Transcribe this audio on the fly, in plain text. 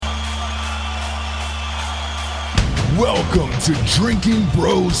Welcome to Drinking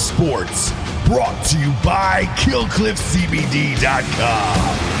Bros Sports, brought to you by KillcliffCBD.com.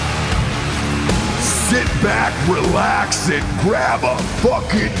 Sit back, relax, and grab a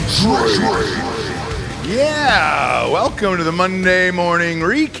fucking drink. Yeah, welcome to the Monday morning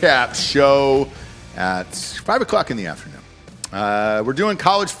recap show at 5 o'clock in the afternoon. We're doing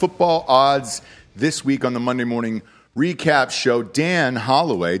college football odds this week on the Monday morning recap show. Dan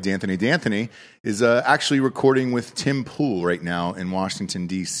Holloway, D'Anthony, is actually recording with Tim Pool right now in Washington,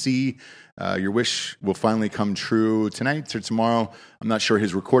 D.C. Your wish will finally come true tonight or tomorrow. I'm not sure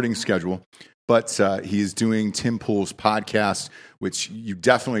his recording schedule, but he is doing Tim Pool's podcast, which you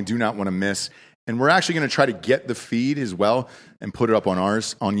definitely do not want to miss. And we're actually going to try to get the feed as well and put it up on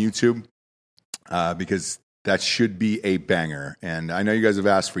ours on YouTube because that should be a banger. And I know you guys have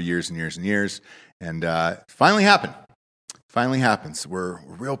asked for years and years and years, and finally happened. Finally happens. We're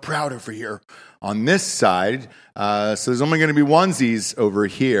real proud over here on this side. So there's only going to be onesies over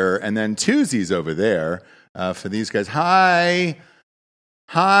here and then twosies over there for these guys. Hi.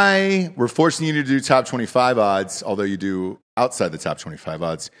 We're forcing you to do top 25 odds, although you do outside the top 25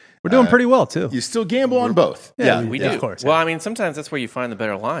 odds. We're doing pretty well, too. You still gamble on both. Yeah, We do. of course. Well, I mean, sometimes that's where you find the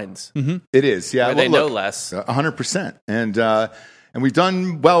better lines. Mm-hmm. It is, yeah. Where they know less. 100%. And we've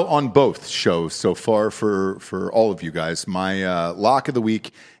done well on both shows so far for all of you guys. My lock of the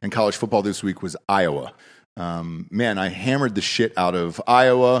week in college football this week was Iowa. Man, I hammered the shit out of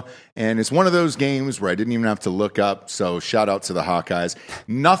Iowa, and it's one of those games where I didn't even have to look up, so shout out to the Hawkeyes.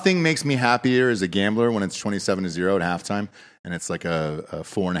 Nothing makes me happier as a gambler when it's 27-0 at halftime, and it's like a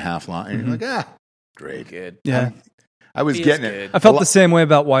 4.5 line. And you're like, great. Good. Yeah. I was Feels getting good. it. I felt the same way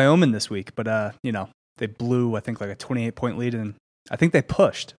about Wyoming this week, but, they blew, I think, like a 28-point lead, and I think they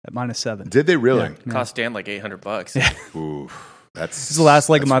pushed at -7. Did they really? Yeah. Cost Dan like $800. Yeah. Ooh, This is the last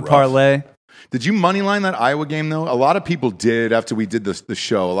leg of my rough. parlay. Did you money line that Iowa game, though? A lot of people did after we did the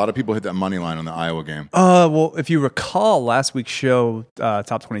show. A lot of people hit that money line on the Iowa game. Well, if you recall last week's show,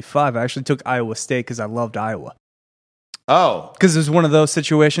 top 25, I actually took Iowa State because I loved Iowa. Oh. Because it was one of those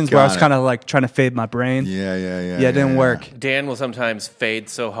situations where I was Got it. kind of like trying to fade my brain. Yeah, it didn't work. Dan will sometimes fade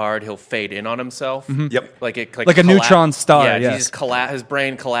so hard he'll fade in on himself. Yep. Like a neutron star, Yeah, yes. he just his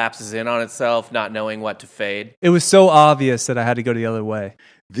brain collapses in on itself, not knowing what to fade. It was so obvious that I had to go the other way.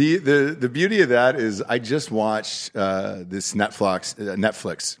 The beauty of that is I just watched this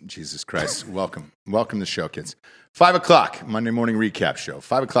Netflix. Jesus Christ. Welcome to the show, kids. 5 o'clock, Monday morning recap show.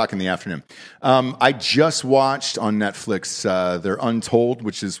 5 o'clock in the afternoon. I just watched on Netflix their Untold,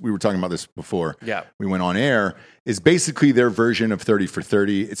 which is, we were talking about this before. Yeah. We went on air, is basically their version of 30 for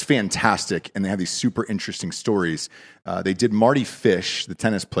 30. It's fantastic, and they have these super interesting stories. They did Marty Fish, the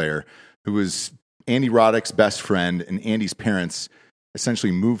tennis player, who was Andy Roddick's best friend, and Andy's parents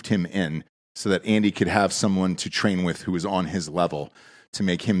essentially moved him in so that Andy could have someone to train with who was on his level to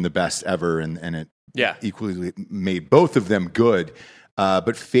make him the best ever, and it equally made both of them good.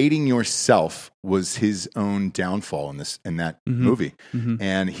 But fading yourself was his own downfall in that movie. Mm-hmm.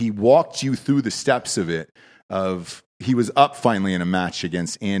 And he walked you through the steps of it. He was up finally in a match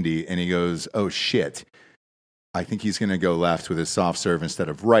against Andy, and he goes, oh shit, I think he's going to go left with his soft serve instead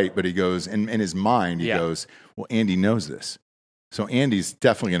of right. But he goes, in his mind, he goes, well, Andy knows this. So Andy's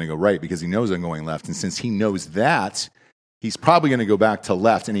definitely going to go right because he knows I'm going left. And since he knows that, he's probably going to go back to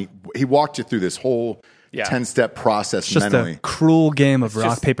left. And he walked you through this whole 10-step process it's just mentally. A cruel game of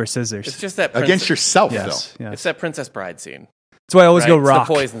rock, paper, scissors. It's just that against yourself, yes, though. yes. It's that Princess Bride scene. That's why I always go rock. It's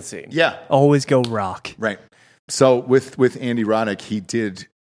the poison scene. Yeah. Always go rock. Right. So with Andy Roddick, he did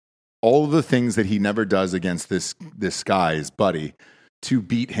all of the things that he never does against this guy, his buddy, to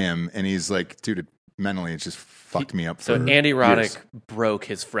beat him. And he's like, dude, mentally, it just fucked me up. So Andy Roddick broke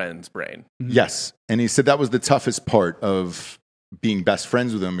his friend's brain. Yes. And he said that was the toughest part of being best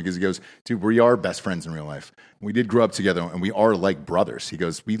friends with him because he goes, dude, we are best friends in real life. We did grow up together and we are like brothers. He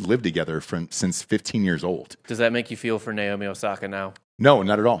goes, we lived together since 15 years old. Does that make you feel for Naomi Osaka now? No,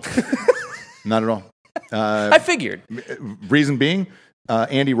 not at all. Not at all. I figured. Reason being,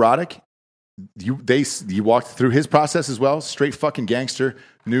 Andy Roddick, you walked through his process as well. Straight fucking gangster,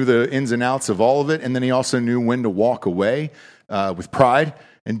 knew the ins and outs of all of it, and then he also knew when to walk away with pride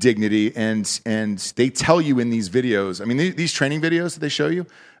and dignity. And they tell you in these videos, I mean, these training videos that they show you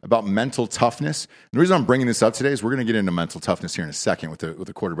about mental toughness. And the reason I'm bringing this up today is we're going to get into mental toughness here in a second with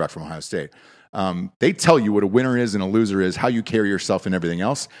the quarterback from Ohio State. They tell you what a winner is and a loser is, how you carry yourself and everything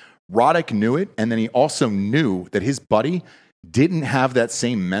else. Roddick knew it, and then he also knew that his buddy didn't have that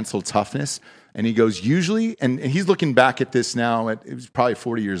same mental toughness. And he goes, usually, and he's looking back at this now, it was probably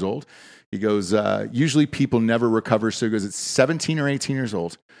 40 years old. He goes, usually people never recover. So he goes, it's 17 or 18 years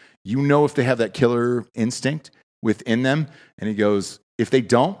old. You know if they have that killer instinct, within them. And he goes, if they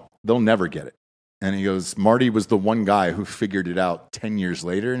don't, they'll never get it. And he goes, Marty was the one guy who figured it out 10 years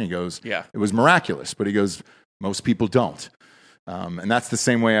later. And he goes, it was miraculous. But he goes, most people don't. And that's the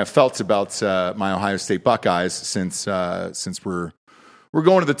same way I felt about my Ohio State Buckeyes since we're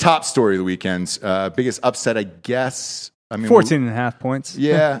going to the top story of the weekend. Biggest upset, I guess. 14.5 points.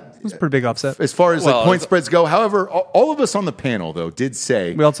 Yeah. It was a pretty big upset. As far as point spreads go. However, all of us on the panel, though, did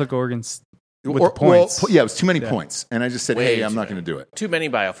say... We all took Oregon's with the points. Well, it was too many points. And I just said, hey, I'm not going to do it. Too many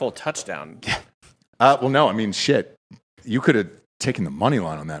by a full touchdown. Well, no, shit. You could have taken the money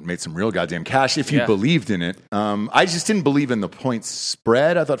line on that and made some real goddamn cash if you believed in it. I just didn't believe in the points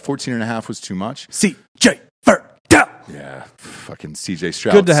spread. I thought 14.5 was too much. CJ Verdell. Yeah, fucking CJ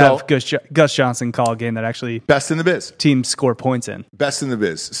Stroud. Good to have Gus Johnson call a game that actually best in the biz. Teams score points in. Best in the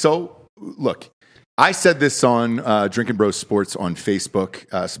biz. So, look, I said this on Drinking Bros Sports on Facebook.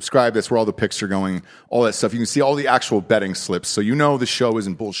 Subscribe. That's where all the picks are going, all that stuff. You can see all the actual betting slips. So you know the show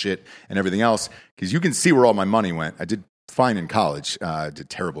isn't bullshit and everything else because you can see where all my money went. I did fine in college. Did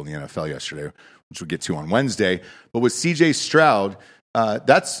terrible in the NFL yesterday, which we'll get to on Wednesday. But with CJ Stroud,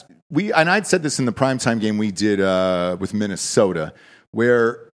 and I'd said this in the primetime game we did with Minnesota,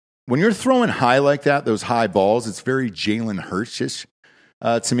 where when you're throwing high like that, those high balls, it's very Jalen Hurts-ish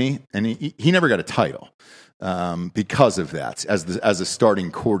to me. And he never got a title because of that as a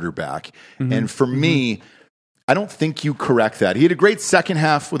starting quarterback. Mm-hmm. And for me, I don't think you correct that. He had a great second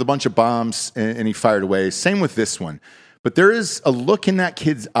half with a bunch of bombs and he fired away. Same with this one. But there is a look in that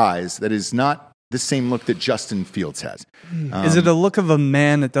kid's eyes that is not the same look that Justin Fields has. Is it a look of a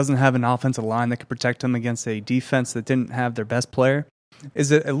man that doesn't have an offensive line that could protect him against a defense that didn't have their best player?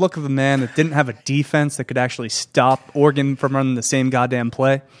 Is it a look of a man that didn't have a defense that could actually stop Oregon from running the same goddamn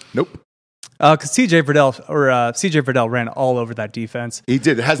play? Nope. Because CJ Verdell ran all over that defense. He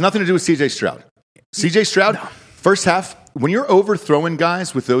did. It has nothing to do with CJ Stroud. CJ Stroud, first half, when you're overthrowing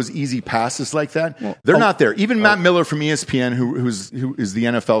guys with those easy passes like that, they're not there. Even Matt Miller from ESPN, who is the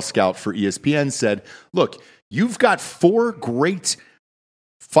NFL scout for ESPN, said, look, you've got 4 great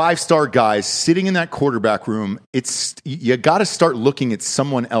 5-star guys sitting in that quarterback room. You got to start looking at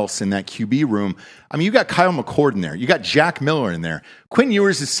someone else in that QB room. You got Kyle McCord in there. You got Jack Miller in there. Quinn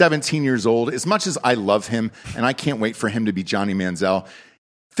Ewers is 17 years old. As much as I love him, and I can't wait for him to be Johnny Manziel,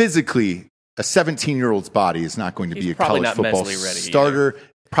 physically, a 17-year-old's body is not going to be a college football starter. Either.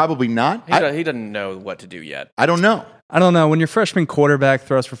 Probably not. He doesn't know what to do yet. I don't know. When your freshman quarterback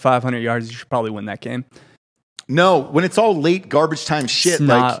throws for 500 yards, you should probably win that game. No, when it's all late garbage time shit.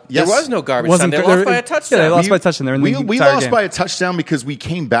 There was no garbage time. They lost by a touchdown. Yeah, they lost by a touchdown. We lost by a touchdown because we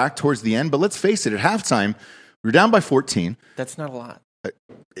came back towards the end. But let's face it, at halftime, we were down by 14. That's not a lot.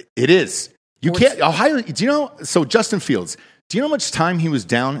 It is. You can't. Ohio. Do you know? So Justin Fields. Do you know how much time he was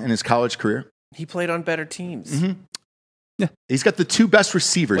down in his college career? He played on better teams. Mm-hmm. Yeah, he's got the 2 best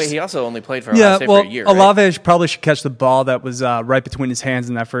receivers. Wait, he also only played for Ohio State for a year. Olave probably should catch the ball that was right between his hands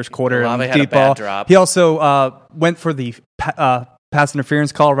in that first quarter. Olave had a bad drop. He also went for the pass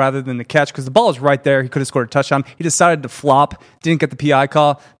interference call rather than the catch because the ball was right there. He could have scored a touchdown. He decided to flop. Didn't get the PI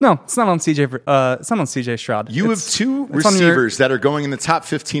call. No, it's not on CJ. It's not on CJ Stroud. You have 2 receivers that are going in the top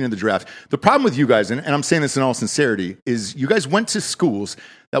 15 of the draft. The problem with you guys, and I'm saying this in all sincerity, is you guys went to schools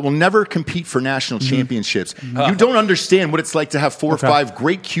that will never compete for national championships. You don't understand what it's like to have 4 or 5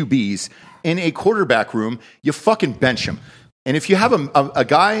 great QBs in a quarterback room. You fucking bench them. And if you have a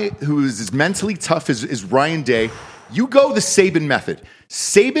guy who is as mentally tough as Ryan Day, you go the Saban method.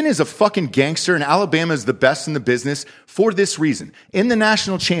 Saban is a fucking gangster, and Alabama is the best in the business for this reason. In the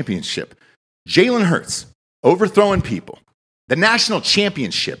national championship, Jalen Hurts overthrowing people. The national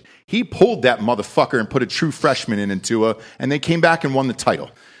championship, he pulled that motherfucker and put a true freshman in Tua, and they came back and won the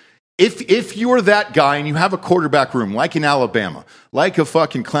title. If you're that guy and you have a quarterback room like in Alabama, like a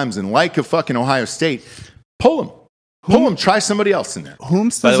fucking Clemson, like a fucking Ohio State, pull him. Pull him. Try somebody else in there.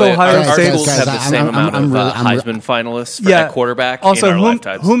 Whom's does Ohio State schools have the same amount of Heisman finalists for that quarterback also, in our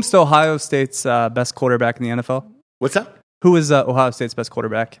lifetimes? Whom's Ohio State's best quarterback in the NFL? What's that? Who is Ohio State's best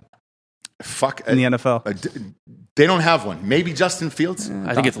quarterback? In the NFL. They don't have one. Maybe Justin Fields?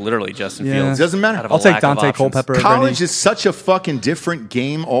 I think it's literally Justin Fields. It doesn't matter. I'll take Dante Culpepper. College is such a fucking different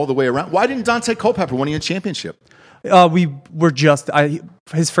game all the way around. Why didn't Dante Culpepper win a championship? We were just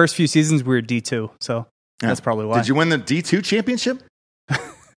his first few seasons we were D2, so that's probably why. Did you win the D2 championship?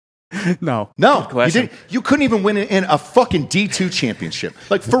 No, you didn't. You couldn't even win in a fucking D2 championship.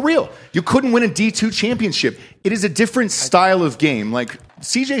 Like, for real, you couldn't win a D2 championship. It is a different style of game. Like,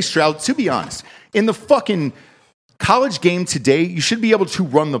 CJ Stroud, to be honest, in the fucking college game today, you should be able to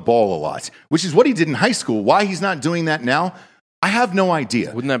run the ball a lot, which is what he did in high school. Why he's not doing that now, I have no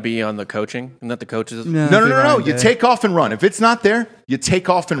idea. Wouldn't that be on the coaching? Isn't that the coaches? No. You take off and run. If it's not there, you take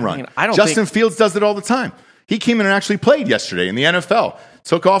off and run. Justin Fields does it all the time. He came in and actually played yesterday in the NFL.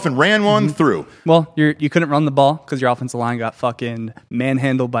 Took off and ran one through. Well, you couldn't run the ball because your offensive line got fucking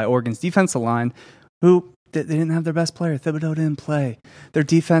manhandled by Oregon's defensive line, who they didn't have their best player. Thibodeau didn't play. Their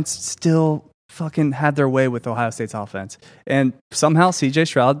defense still fucking had their way with Ohio State's offense. And somehow CJ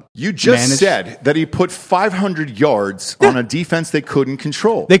Stroud You just said that he put 500 yards on a defense they couldn't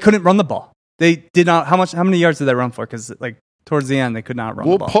control. They couldn't run the ball. They did not. How many yards did they run for? Because towards the end, they could not run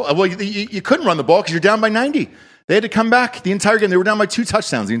the ball. You couldn't run the ball because you're down by 90. They had to come back the entire game. They were down by 2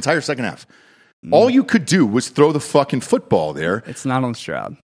 touchdowns the entire second half. All you could do was throw the fucking football there. It's not on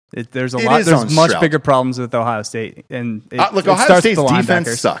Stroud. There's much bigger problems with Ohio State, and Ohio State's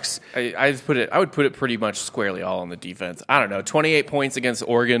defense sucks. I would put it pretty much squarely all on the defense. I don't know, 28 points against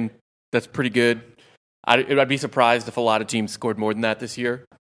Oregon. That's pretty good. I'd be surprised if a lot of teams scored more than that this year.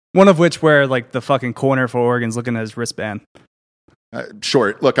 One of which where the fucking corner for Oregon's looking at his wristband.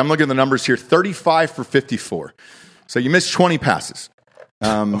 Sure. Look, I'm looking at the numbers here. 35 for 54. So you missed 20 passes.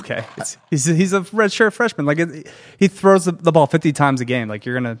 Okay. He's a redshirt freshman. He throws the ball 50 times a game.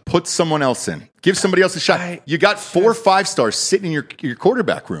 You're going to put someone else in. Give somebody else a shot. You got 4 5-stars sitting in your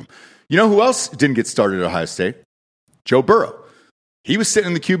quarterback room. You know who else didn't get started at Ohio State? Joe Burrow. He was sitting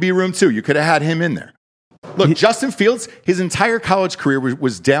in the QB room too. You could have had him in there. Look, Justin Fields, his entire college career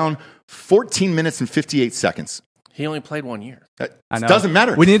was down 14 minutes and 58 seconds. He only played 1 year. It doesn't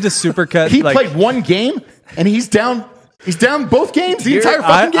matter. We need to supercut. He played one game, and he's down. He's down both games, the entire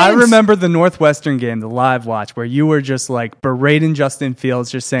fucking game. I remember the Northwestern game, the live watch, where you were just berating Justin Fields,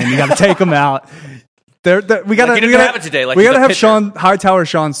 just saying you got to take him out. We gotta have it today. We gotta have Sean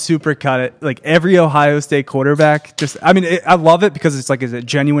supercut it. Every Ohio State quarterback. I love it because it's a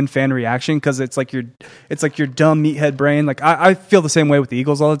genuine fan reaction because it's your dumb meathead brain. I feel the same way with the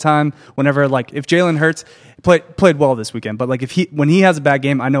Eagles all the time. Whenever if Jalen Hurts played well this weekend, but when he has a bad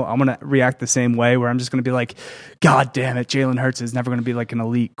game, I know I'm gonna react the same way. Where I'm just gonna be like, God damn it, Jalen Hurts is never gonna be an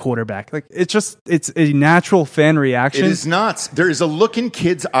elite quarterback. It's a natural fan reaction. It is not. There is a look in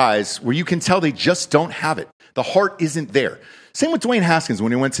kids' eyes where you can tell they just don't have it. The heart isn't there. Same with Dwayne Haskins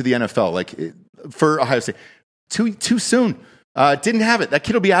when he went to the NFL, for Ohio State. Too soon. Didn't have it. That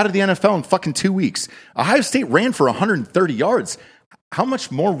kid will be out of the NFL in fucking 2 weeks. Ohio State ran for 130 yards. How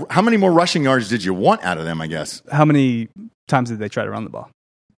many more rushing yards did you want out of them, I guess? How many times did they try to run the ball?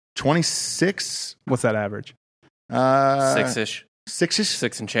 26. What's that average? 6-ish. 6-ish?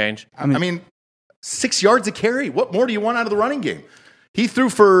 6 and change. I mean, 6 yards a carry. What more do you want out of the running game? He threw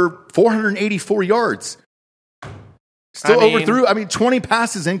for 484 yards. Still overthrew. 20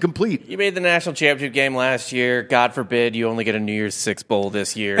 passes incomplete. You made the national championship game last year. God forbid you only get a New Year's Six bowl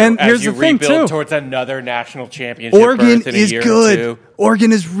this year. And here's the thing, rebuild too. Towards another national championship. Oregon is good.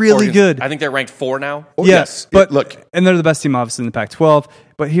 Oregon is really good. I think they're ranked 4 now. Yes, but look, and they're the best team obviously in the Pac-12.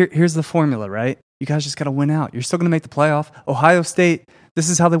 But here's the formula, right? You guys just got to win out. You're still going to make the playoff. Ohio State. This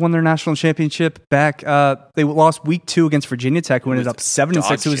is how they won their national championship back. They lost week 2 against Virginia Tech, who ended up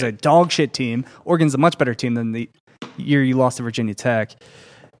 7-6. It was a dog shit team. Oregon's a much better team than the year you lost to Virginia Tech.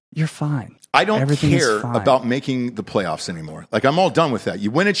 You're fine. I don't care about making the playoffs anymore. I'm all done with that.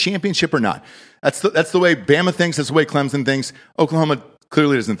 You win a championship or not. That's the way Bama thinks. That's the way Clemson thinks. Oklahoma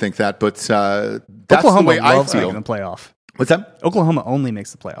clearly doesn't think that, but that's Oklahoma the way I loves feel. Making the playoff. What's that? Oklahoma only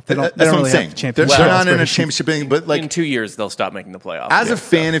makes the playoff. They don't. That's what I'm really saying. They're not in a championship thing, but in 2 years they'll stop making the playoffs. As a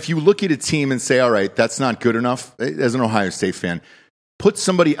fan, if you look at a team and say, "All right, that's not good enough," as an Ohio State fan, put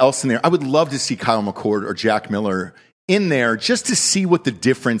somebody else in there. I would love to see Kyle McCord or Jack Miller in there just to see what the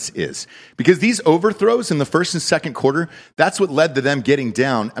difference is. Because these overthrows in the first and second quarter, that's what led to them getting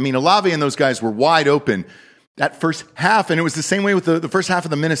down. Olave and those guys were wide open that first half, and it was the same way with the first half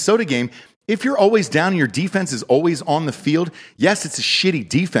of the Minnesota game. If you're always down and your defense is always on the field, yes, it's a shitty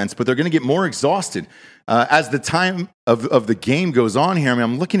defense, but they're going to get more exhausted as the time of the game goes on here.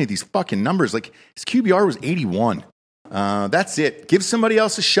 I'm looking at these fucking numbers. His QBR was 81. That's it. Give somebody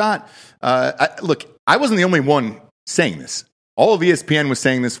else a shot. Look, I wasn't the only one saying this. All of ESPN was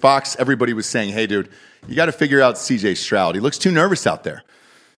saying this. Fox, everybody was saying, hey, dude, you got to figure out CJ Stroud. He looks too nervous out there.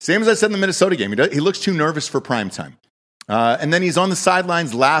 Same as I said in the Minnesota game. He looks too nervous for primetime. And then he's on the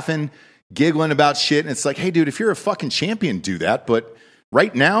sidelines laughing, giggling about shit. And it's like, hey, dude, if you're a fucking champion, do that. But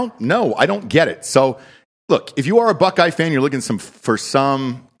right now, no, I don't get it. So, look, if you are a Buckeye fan, you're looking for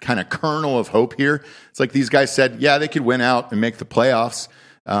some kind of kernel of hope here. It's like these guys said, yeah, they could win out and make the playoffs.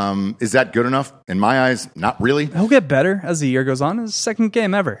 Is that good enough? In my eyes, not really. He'll get better as the year goes on. It's his second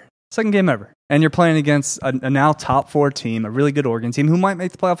game ever. And you're playing against a now top 4 team, a really good Oregon team who might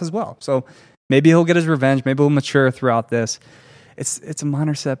make the playoff as well. So maybe he'll get his revenge. Maybe he'll mature throughout this. It's a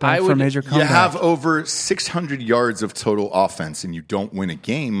minor setback for a major comeback. You have over 600 yards of total offense and you don't win a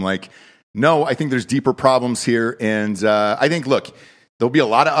game. Like, no, I think there's deeper problems here. And I think, look, there'll be a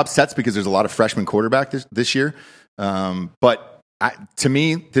lot of upsets because there's a lot of freshman quarterback this year. But to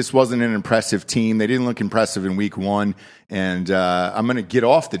me, this wasn't an impressive team. They didn't look impressive in week one. And I'm going to get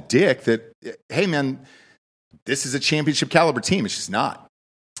off the dick that, hey, man, this is a championship caliber team. It's just not.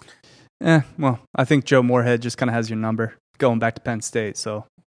 Well, I think Joe Moorhead just kind of has your number going back to Penn State. So,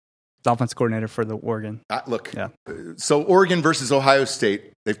 the offensive coordinator for the Oregon. So Oregon versus Ohio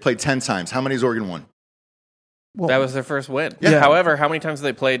State, they've played 10 times. How many has Oregon won? Well, that was their first win. Yeah. However, how many times have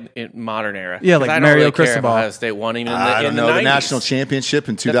they played in modern era? Yeah, like Mario Cristobal. Ohio State won even I don't know. the The 90s. national championship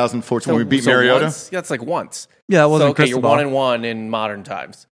in 2014 when we beat Mariota? Once? Yeah, that's like once. Yeah, it wasn't so, okay, Cristobal. you're 1-1 in modern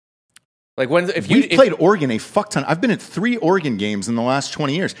times. Like We've played Oregon a fuck ton. I've been at 3 Oregon games in the last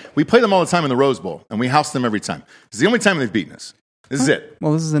 20 years. We play them all the time in the Rose Bowl, and we house them every time. It's the only time they've beaten us. This is it.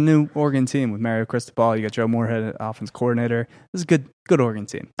 Well, this is a new Oregon team with Mario Cristobal. You got Joe Moorhead, offense coordinator. This is a good Oregon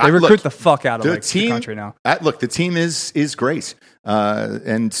team. They recruit the fuck out of the country now. The team is great.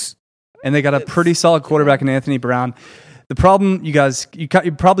 And they got a pretty solid quarterback in Anthony Brown. The problem, you guys, you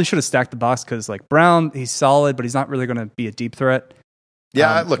probably should have stacked the box because, like, Brown, he's solid, but he's not really going to be a deep threat.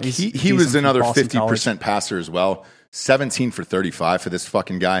 Yeah, look, he was another 50% passer as well. 17 for 35 for this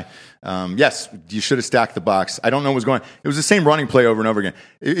fucking guy. Yes, you should have stacked the box. I don't know what was going on. It was the same running play over and over again.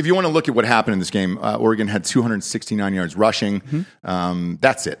 If you want to look at what happened in this game, Oregon had 269 yards rushing. Mm-hmm.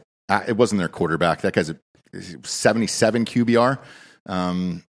 That's it. It wasn't their quarterback. That guy's a 77 QBR.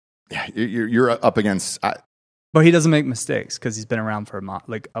 You're up against... But he doesn't make mistakes because he's been around for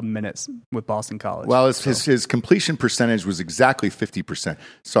a minute with Boston College. Well, his completion percentage was exactly 50%.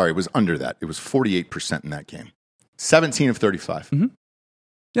 Sorry, it was under that. It was 48% in that game. 17 of 35. Mm-hmm.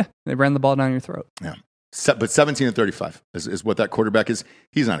 Yeah, they ran the ball down your throat. Yeah, but 17 of 35 is what that quarterback is.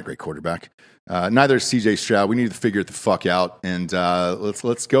 He's not a great quarterback. Neither is C.J. Stroud. We need to figure it the fuck out. And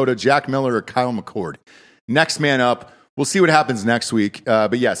let's go to Jack Miller or Kyle McCord. Next man up. We'll see what happens next week.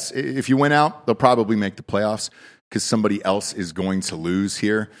 But yes, if you win out, they'll probably make the playoffs because somebody else is going to lose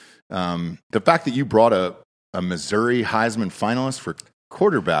here. The fact that you brought a Missouri Heisman finalist for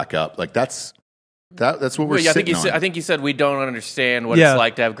quarterback up, like that's what we're sitting on. I think you said we don't understand what it's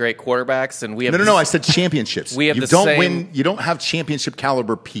like to have great quarterbacks, and we have. No. I said championships. We have you don't win. You don't have championship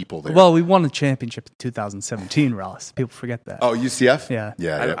caliber people there. Well, we won the championship in 2017, Ross. People forget that. Oh, UCF.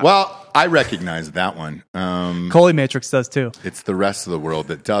 Yeah. Well, I recognize that one. Coley Matrix does too. It's the rest of the world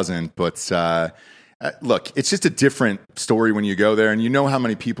that doesn't. But look, it's just a different story when you go there, and you know how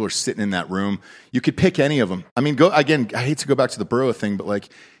many people are sitting in that room. You could pick any of them. I mean, I hate to go back to the Burrow thing, but like.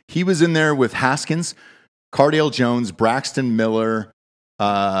 He was in there with Haskins, Cardale Jones, Braxton Miller,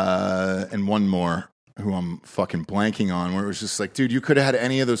 and one more who I'm fucking blanking on, where it was just like, dude, you could have had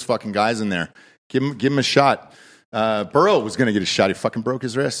any of those fucking guys in there. Give him a shot. Burrow was going to get a shot. He fucking broke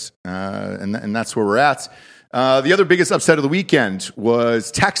his wrist, and that's where we're at. The other biggest upset of the weekend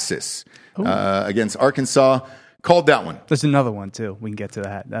was Texas against Arkansas. Called that one. There's another one, too. We can get to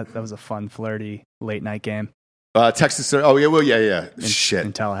that. That was a fun, flirty, late-night game. Texas. Oh yeah. Well, yeah. Shit.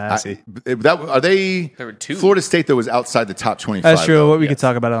 In Tallahassee. Are they? There were 2. Florida State that was outside the top 25. That's true. What we could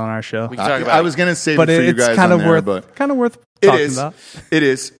talk about it on our show. I was going to save it for you guys. Kind of worth talking about. It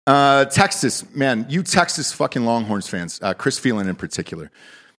is. Texas, man. You Texas fucking Longhorns fans. Chris Phelan in particular.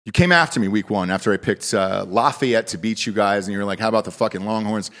 You came after me week 1 after I picked Lafayette to beat you guys, and you were like, "How about the fucking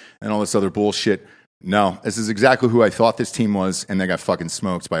Longhorns and all this other bullshit?" No, this is exactly who I thought this team was, and they got fucking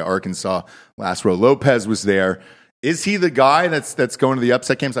smoked by Arkansas. Last row, Lopez was there. Is he the guy that's going to the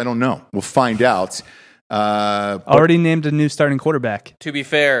upset games? I don't know. We'll find out. Already named a new starting quarterback. To be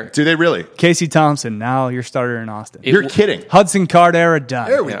fair. Do they really? Casey Thompson, now your starter in Austin. You're kidding. Hudson Card era done.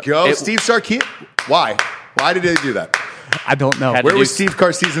 There we go. Steve Sarkisian. Why? Why did they do that? I don't know. Where was Steve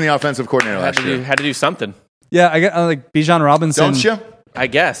Sarkisian, the offensive coordinator last year? Had to do something. Yeah, I got like Bijan Robinson. Don't you? I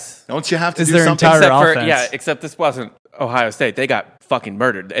guess. Don't you have to Is do their something? entire offense. Except this wasn't Ohio State. They got fucking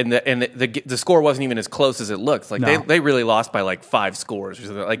murdered, and the score wasn't even as close as it looks. Like they really lost by like 5 scores or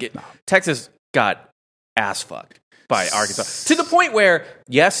something. Like Texas got ass fucked by Arkansas to the point where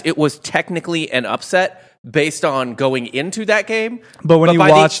yes, it was technically an upset based on going into that game. But when you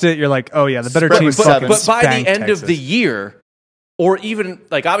watched it, you're like, oh yeah, the better team. But by the end of the year. Or even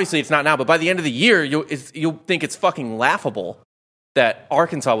like obviously it's not now, but by the end of the year, you'll think it's fucking laughable that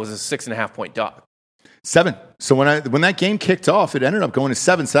Arkansas was a 6.5 point dog. 7. So when that game kicked off, it ended up going to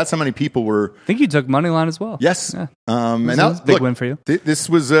 7. So that's how many people were. I think you took money line as well. Yes, yeah. And that was a big win for you. This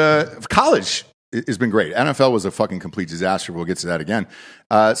was college. Has been great. NFL was a fucking complete disaster. We'll get to that again.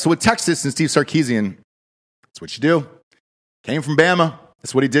 So with Texas and Steve Sarkisian, that's what you do. Came from Bama.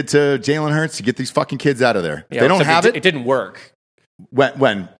 That's what he did to Jalen Hurts to get these fucking kids out of there. If they don't have it. It didn't work.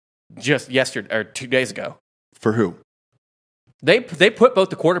 When? Just yesterday or 2 days ago. For who? They put both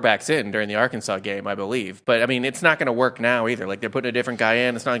the quarterbacks in during the Arkansas game, I believe. But, I mean, it's not going to work now either. Like, they're putting a different guy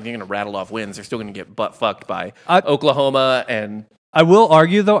in. It's not like they're going to rattle off wins. They're still going to get butt-fucked by Oklahoma. And I will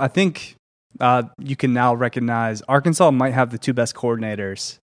argue, though, I think you can now recognize Arkansas might have the 2 best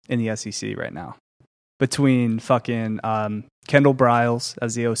coordinators in the SEC right now. Between fucking Kendall Briles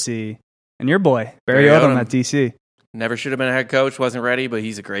as the OC and your boy, Barry Odom at DC. Never should have been a head coach, wasn't ready, but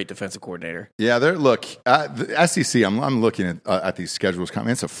he's a great defensive coordinator. Yeah, the SEC, I'm looking at these schedules. I mean,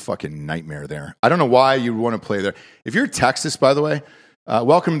 it's a fucking nightmare there. I don't know why you would want to play there. If you're Texas, by the way,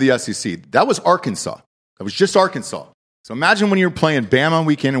 welcome to the SEC. That was Arkansas. That was just Arkansas. So imagine when you're playing Bama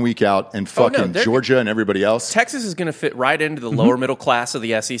week in and week out and fucking Georgia and everybody else. Texas is going to fit right into the lower middle class of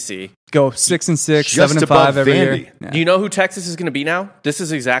the SEC. Go 6-6, 7-5 every year. Yeah. Do you know who Texas is going to be now? This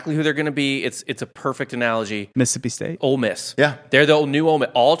is exactly who they're going to be. It's a perfect analogy. Mississippi State. Ole Miss. Yeah. They're the new Ole Miss.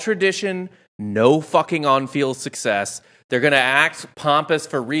 All tradition, no fucking on-field success. They're going to act pompous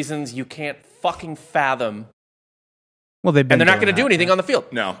for reasons you can't fucking fathom. Well, they're not going to do anything on the field.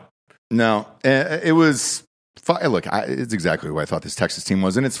 No. It was... Look, it's exactly who I thought this Texas team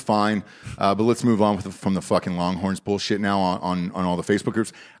was, and it's fine. But let's move on from the fucking Longhorns bullshit now on all the Facebook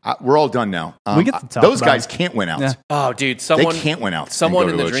groups. We're all done now. We get to talk those about guys can't win out. Yeah. Oh, dude, they can't win out. Someone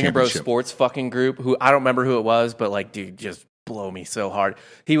in the Drinking Bros Sports fucking group, who I don't remember who it was, but like, dude, just blow me so hard.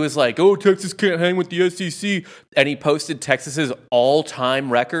 He was like, "Oh, Texas can't hang with the SEC," and he posted Texas's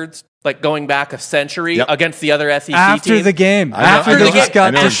all-time records. Like going back a century against the other SEC after teams. The game. After they the just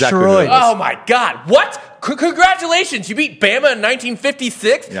game. got destroyed. Oh, my God. What? Congratulations. You beat Bama in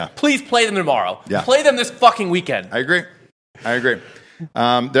 1956? Yeah. Please play them tomorrow. Yeah. Play them this fucking weekend. I agree.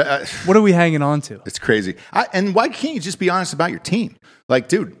 What are we hanging on to? It's crazy. And why can't you just be honest about your team? Like,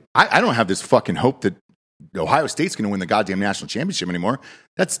 dude, I don't have this fucking hope that Ohio State's going to win the goddamn national championship anymore.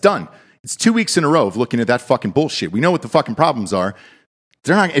 That's done. It's 2 weeks in a row of looking at that fucking bullshit. We know what the fucking problems are.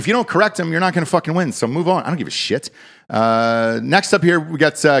 They're not. If you don't correct them, you're not going to fucking win. So move on. I don't give a shit. Next up here, we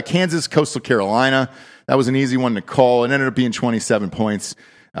got Kansas, Coastal Carolina. That was an easy one to call. It ended up being 27 points.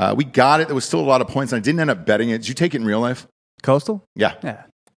 We got it. There was still a lot of points, and I didn't end up betting it. Did you take it in real life? Coastal? Yeah.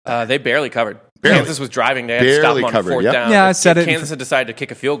 They barely covered. Barely. Kansas was driving. They had to stop them on fourth down. Yeah, I said it. Kansas had decided to kick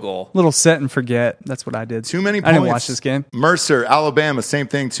a field goal. Little set and forget. That's what I did. Too many points. I didn't watch this game. Mercer, Alabama, same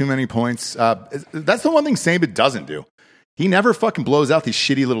thing. Too many points. That's the one thing Saban doesn't do. He never fucking blows out these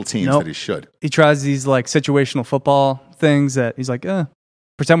shitty little teams that he should. He tries these like situational football things that he's like,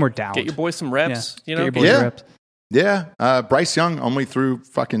 pretend we're down. Get your boys some reps. Yeah. Get your boys reps. Yeah. Bryce Young only threw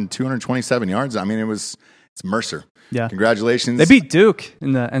fucking 227 yards. I mean, it's Mercer. Yeah. Congratulations. They beat Duke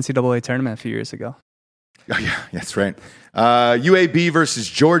in the NCAA tournament a few years ago. Oh, yeah, that's right. UAB versus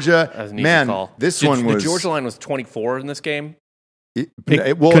Georgia. That was an easy call. The Georgia line was 24 in this game. It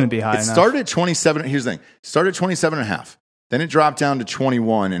couldn't be high enough. It started at 27. Here's the thing. It started at 27.5. Then it dropped down to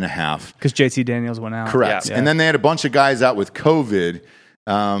 21.5. Because JT Daniels went out. Correct. Yeah. And then they had a bunch of guys out with COVID.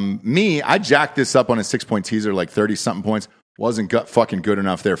 I jacked this up on a 6-point teaser, like 30-something points. Wasn't fucking good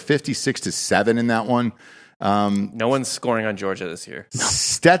enough there. 56-7 in that one. No one's scoring on Georgia this year. No.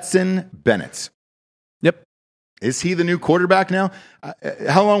 Stetson Bennett. Yep. Is he the new quarterback now?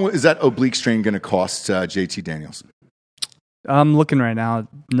 How long is that oblique strain going to cost JT Daniels? I'm looking right now.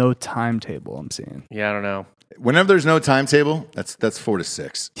 No timetable I'm seeing. Yeah, I don't know. Whenever there's no timetable, that's 4 to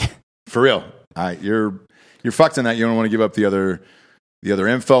 6. For real. You're fucked on that. You don't want to give up the other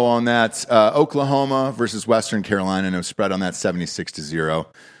info on that. Oklahoma versus Western Carolina. No spread on that, 76-0.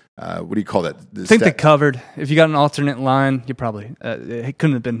 What do you call that? I think they covered. If you got an alternate line, you probably it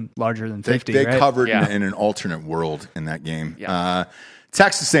couldn't have been larger than 50. They right? covered in an alternate world in that game. Yeah.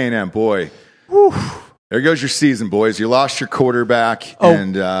 Texas A&M, boy. Whew. There goes your season, boys. You lost your quarterback. Oh,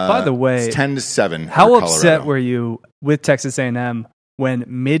 and by the way, it's 10-7. How upset were you with Texas A&M when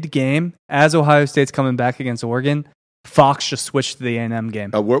mid-game, as Ohio State's coming back against Oregon, Fox just switched to the A&M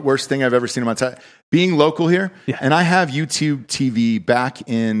game? Worst thing I've ever seen in my time. Being local here, and I have YouTube TV back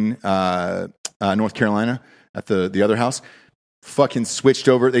in North Carolina at the other house. Fucking switched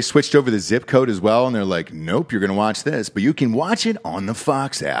over. They switched over the zip code as well, and they're like, nope, you're going to watch this, but you can watch it on the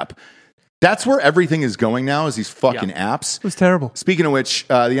Fox app. That's where everything is going now, is these fucking apps. It was terrible. Speaking of which,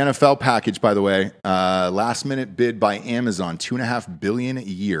 the NFL package, by the way, last minute bid by Amazon, $2.5 billion a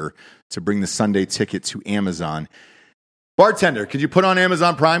year to bring the Sunday ticket to Amazon. Bartender, could you put on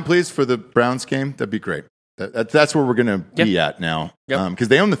Amazon Prime, please, for the Browns game? That'd be great. That's where we're going to be at now. Because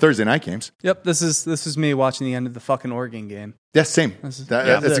they own the Thursday night games. Yep, this is me watching the end of the fucking Oregon game. Yes, same.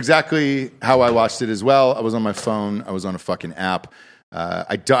 That's exactly how I watched it as well. I was on my phone. I was on a fucking app.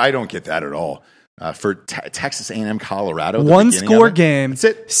 I don't get that at all. For Texas A&M, Colorado. One score game. That's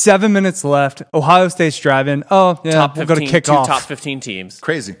it. 7 minutes left. Ohio State's driving. Oh, yeah, we'll go to kickoff. Top 15 teams.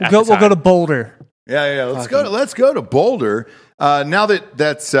 Crazy. We'll go to Boulder. Yeah. Let's go to Boulder. Now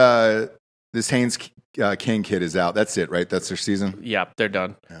that's this Haynes King kid is out. That's it, right? That's their season? Yeah, they're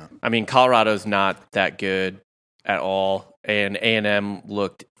done. Yeah. I mean, Colorado's not that good at all, and A&M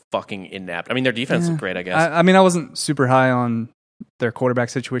looked fucking inept. I mean, their defense looked great, I guess. I mean, I wasn't super high on their quarterback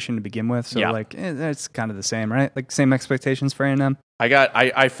situation to begin with, so it's kind of the same, right? Like same expectations for A&M.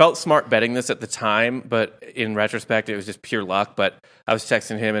 I felt smart betting this at the time, but in retrospect, it was just pure luck. But I was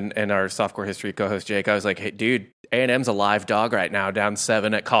texting him and our softcore history co-host Jake. I was like, "Hey, dude, A&M's a live dog right now, down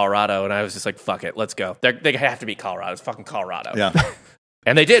 7 at Colorado," and I was just like, "Fuck it, let's go. They have to beat Colorado. It's fucking Colorado." Yeah,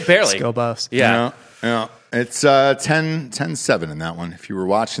 and they did barely. Go Buffs. Yeah. It's 10-7 in that one. If you were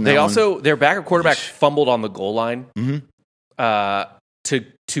watching that, their backup quarterback fumbled on the goal line.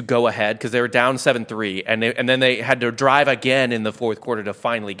 To go ahead because they were down 7-3, and then they had to drive again in the fourth quarter to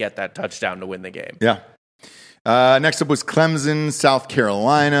finally get that touchdown to win the game. Yeah. Next up was Clemson, South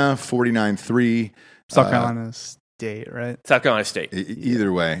Carolina, 49-3. South Carolina State, right? South Carolina State.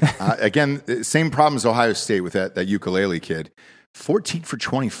 Either way. Again, same problem as Ohio State with that ukulele kid. 14 for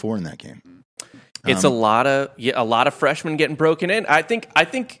 24 in that game. It's a lot of freshmen getting broken in. I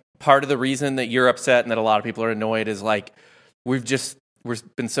think part of the reason that you're upset and that a lot of people are annoyed is like we've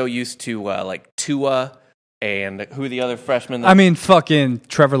been so used to like Tua and who are the other freshmen? I mean, fucking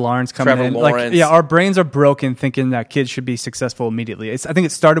Trevor Lawrence coming in. Lawrence. Like, our brains are broken thinking that kids should be successful immediately. I think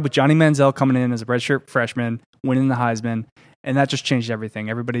it started with Johnny Manziel coming in as a redshirt freshman, winning the Heisman, and that just changed everything.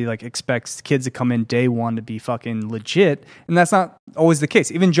 Everybody like expects kids to come in day one to be fucking legit, and that's not always the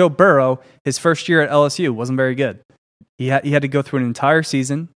case. Even Joe Burrow, his first year at LSU wasn't very good. He had to go through an entire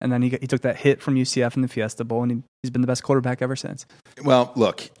season, and then he took that hit from UCF in the Fiesta Bowl, and he's been the best quarterback ever since. Well,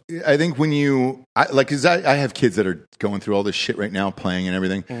 look, I think because I have kids that are going through all this shit right now, playing and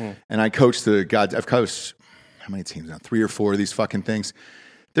everything, and I coach I've coached how many teams now? 3 or 4 of these fucking things.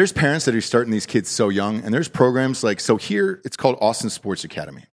 There's parents that are starting these kids so young, and there's programs like here. It's called Austin Sports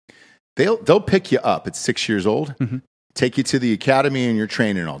Academy. They'll pick you up at 6 years old, take you to the academy, and you're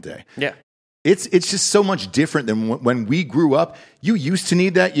training all day. Yeah. It's just so much different than when we grew up. You used to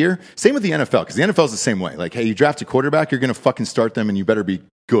need that year. Same with the NFL, because the NFL is the same way. Like, hey, you draft a quarterback, you're going to fucking start them, and you better be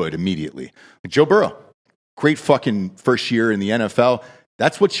good immediately. Like Joe Burrow, great fucking first year in the NFL.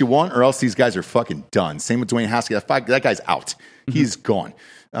 That's what you want, or else these guys are fucking done. Same with Dwayne Haskins. That guy's out. He's gone.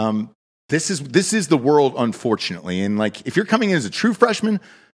 This is the world, unfortunately. And like, if you're coming in as a true freshman, a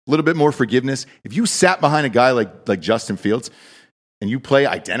little bit more forgiveness. If you sat behind a guy like Justin Fields, and you play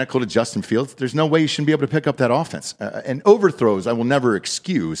identical to Justin Fields, there's no way you shouldn't be able to pick up that offense. And overthrows, I will never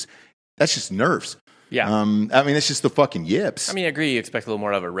excuse. That's just nerves. Yeah. I mean, it's just the fucking yips. I mean, I agree. You expect a little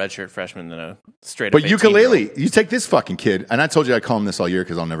more of a redshirt freshman than a straight up. But ukulele, you take this fucking kid, and I told you I call him this all year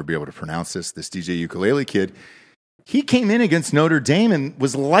because I'll never be able to pronounce this DJ ukulele kid. He came in against Notre Dame and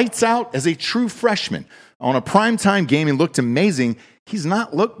was lights out as a true freshman. On a primetime game, he looked amazing. He's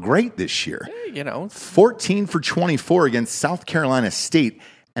not looked great this year. 14 for 24 against South Carolina State.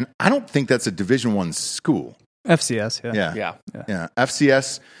 And I don't think that's a Division I school. FCS, yeah.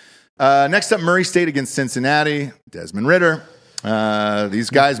 FCS. Next up, Murray State against Cincinnati. Desmond Ridder. These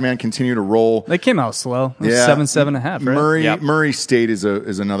guys, man, continue to roll. They came out slow. 7.5, right? Murray State is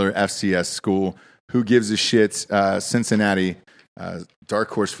another FCS school. Who gives a shit? Cincinnati,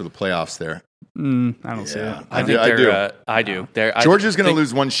 dark horse for the playoffs there. I don't see it. I do. Georgia's going to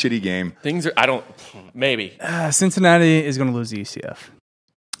lose one shitty game. Maybe. Cincinnati is going to lose the UCF.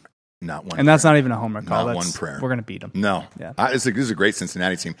 Not one. And that's not even a homer call. Not one prayer. We're going to beat them. No. Yeah. This is a great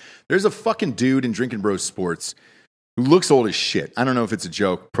Cincinnati team. There's a fucking dude in Drinking Bros Sports who looks old as shit. I don't know if it's a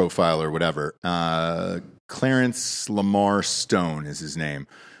joke profile or whatever. Clarence Lamar Stone is his name.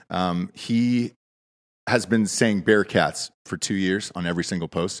 He has been saying Bearcats for 2 years on every single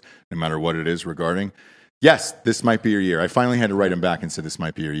post, no matter what it is regarding. Yes, this might be your year. I finally had to write him back and say this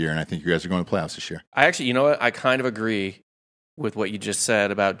might be your year, and I think you guys are going to playoffs this year. I actually, you know what? I kind of agree with what you just said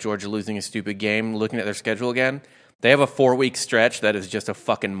about Georgia losing a stupid game. Looking at their schedule again, they have a 4-week stretch that is just a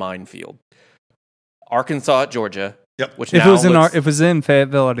fucking minefield. Arkansas at Georgia. Yep. Which if it was in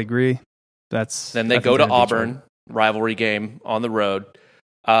Fayetteville, I'd agree. Then they go to Auburn, rivalry game on the road.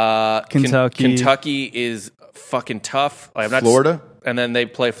 Kentucky is fucking tough. Florida? And then they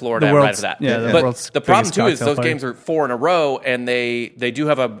play Florida right after that. Yeah, but the problem, too, is those games are 4 in a row, and they do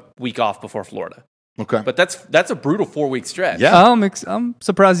have a week off before Florida. Okay. But that's a brutal 4-week stretch. Yeah. I'm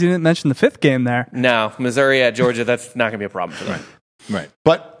surprised you didn't mention the 5th game there. No, Missouri at Georgia, that's not going to be a problem for them. Right.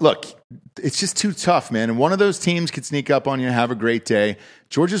 But look, it's just too tough, man. And one of those teams could sneak up on you and have a great day.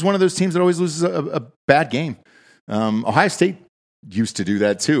 Georgia's one of those teams that always loses a bad game. Ohio State used to do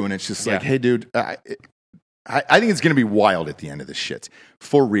that too. And it's just like, hey, dude, I think it's going to be wild at the end of this shit.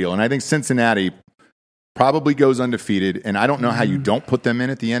 For real. And I think Cincinnati probably goes undefeated. And I don't know how you don't put them in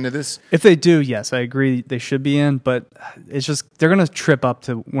at the end of this. If they do, yes, I agree they should be in. But it's just they're going to trip up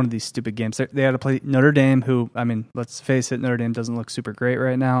to one of these stupid games. They had to play Notre Dame, who, I mean, let's face it, Notre Dame doesn't look super great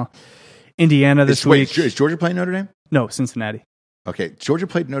right now. Indiana this week. Is Georgia playing Notre Dame? No, Cincinnati. Okay, Georgia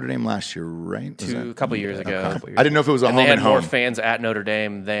played Notre Dame last year, right? A couple years ago. I didn't know if it was a home and and they had more home. fans at Notre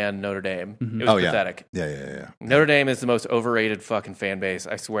Dame than Notre Dame. It was pathetic. Yeah. Notre Dame is the most overrated fucking fan base.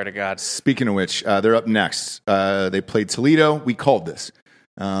 I swear to God. Speaking of which, they're up next. They played Toledo. We called this.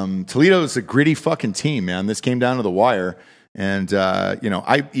 Toledo is a gritty fucking team, man. This came down to the wire. And,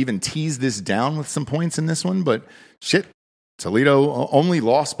 I even teased this down with some points in this one. But shit, Toledo only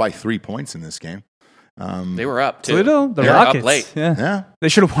lost by 3 points in this game. They were up, too. Toledo, the they Rockets. were up late. Yeah. They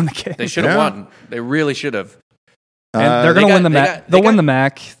should have won the game. They should have won. They really should have. And they're going to win the MAC. They'll win the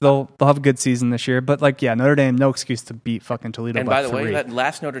MAC. Oh. They'll have a good season this year. But, Notre Dame, no excuse to beat fucking Toledo and by 3. And by the way, that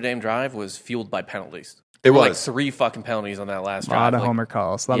last Notre Dame drive was fueled by penalties. It was. Like 3 fucking penalties on that last drive. A lot of homer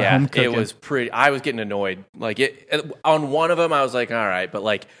calls. A lot of home cooking. It was pretty. I was getting annoyed. On one of them, I was like, all right.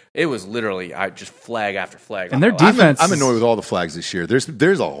 But, it was literally just flag after flag. And their defense. I'm annoyed with all the flags this year.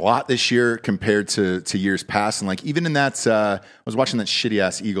 There's a lot this year compared to years past. And, even in that, I was watching that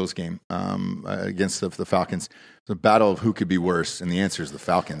shitty-ass Eagles game against the Falcons. The battle of who could be worse, and the answer is the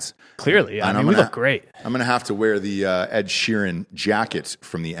Falcons. Clearly. I mean, we look great. I'm going to have to wear the Ed Sheeran jacket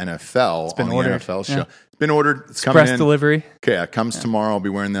from the NFL on the NFL show. Yeah. It's been ordered. It's coming in. Express delivery. Okay, it comes tomorrow. I'll be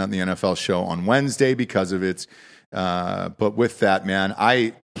wearing that on the NFL show on Wednesday because of it. But with that, man,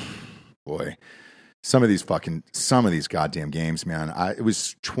 some of these goddamn games, man. It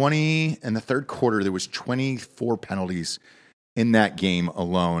was 20 in the third quarter. There was 24 penalties in that game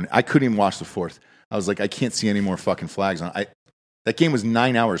alone. I couldn't even watch the fourth. I was like, I can't see any more fucking flags on. That game was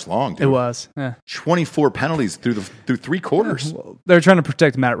 9 hours long, dude. It was. Yeah. 24 penalties through 3 quarters. Well, they're trying to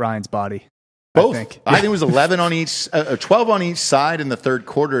protect Matt Ryan's body. Both. I think it was 11 on each, 12 on each side in the third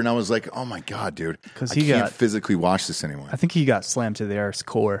quarter, and I was like, oh my god, dude, I can't physically watch this anymore. I think he got slammed to the Earth's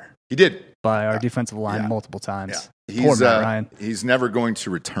core. He did by our defensive line multiple times. Yeah. Poor Matt Ryan. He's never going to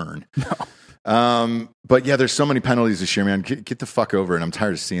return. No. But yeah, there's so many penalties this year, man. Get the fuck over it. I'm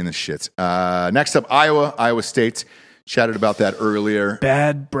tired of seeing this shit. Next up, Iowa State. Chatted about that earlier.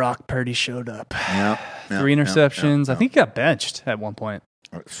 Bad Brock Purdy showed up. Yeah. 3 interceptions. I think he got benched at one point.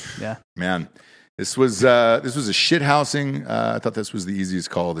 Yeah. Man, this was a shit housing. I thought this was the easiest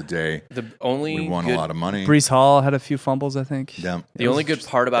call of the day. We won a lot of money. Breece Hall had a few fumbles, I think. Yeah. The only good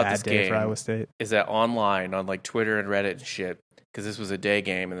part about this game for Iowa State is that online on Twitter and Reddit and shit, because this was a day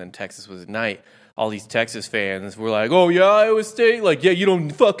game and then Texas was at night, all these Texas fans were like, oh, yeah, Iowa State. You don't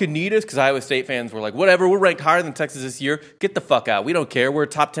fucking need us. Because Iowa State fans were like, whatever, we're ranked higher than Texas this year. Get the fuck out. We don't care. We're a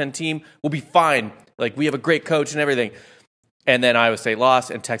top 10 team. We'll be fine. We have a great coach and everything. And then Iowa State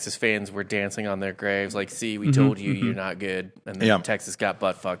lost, and Texas fans were dancing on their graves see, we told you you're not good. And then Texas got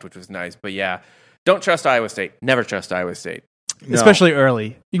butt-fucked, which was nice. But, yeah, don't trust Iowa State. Never trust Iowa State. No. Especially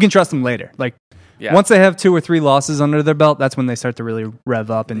early. You can trust them later. Once they have 2 or 3 losses under their belt, that's when they start to really rev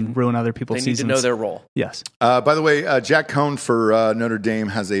up and ruin other people's seasons. They need to know their role. Yes. By the way, Jack Cohn for Notre Dame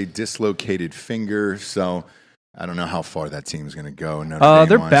has a dislocated finger, so I don't know how far that team is going to go.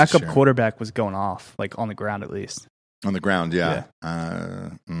 Their backup quarterback was going off, on the ground at least. On the ground, yeah.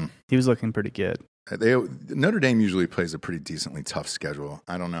 He was looking pretty good. Notre Dame usually plays a pretty decently tough schedule.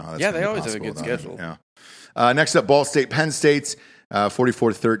 I don't know how that's they always have a good schedule. Yeah. Next up, Ball State, Penn State.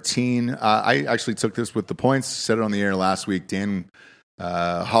 44-13. I actually took this with the points, said it on the air last week. Dan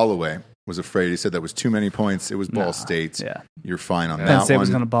Holloway was afraid. He said that was too many points. It was Ball State. Yeah. You're fine on that Penn State one. was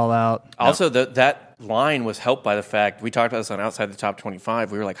going to ball out. Also, that line was helped by the fact, we talked about this on Outside the Top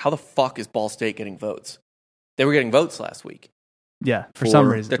 25. We were like, how the fuck is Ball State getting votes? They were getting votes last week. Yeah, for some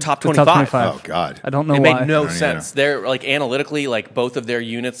reason. They're top 25. Oh, God. I don't know why. It made no sense. They're, analytically, both of their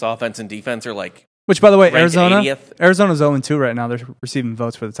units, offense and defense, are, Which, by the way, Arizona's 80th. 0-2 right now. They're receiving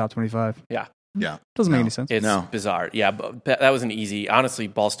votes for the top 25. Yeah. Yeah. Doesn't make any sense. It's bizarre. Yeah, but that was an easy. Honestly,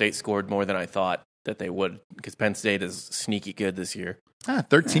 Ball State scored more than I thought that they would because Penn State is sneaky good this year.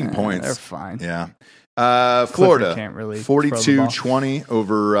 13 points. They're fine. Yeah. Florida, can't really 42-20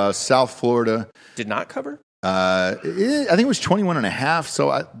 over South Florida. Did not cover? I think it was 21.5.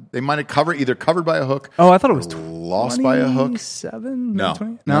 So they might have either covered by a hook. Oh, I thought it was lost by a hook. 27? No,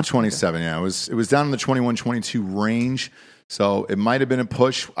 20? not 27. Yeah, it was down in the 21-22 range. So it might have been a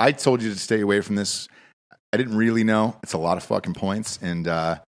push. I told you to stay away from this. I didn't really know. It's a lot of fucking points, and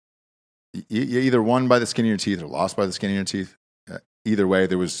you either won by the skin of your teeth or lost by the skin of your teeth. Either way,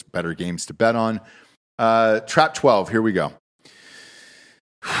 there was better games to bet on. Trap 12. Here we go.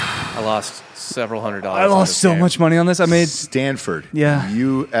 I lost several $100. I lost so much money on this. I made Stanford. Yeah.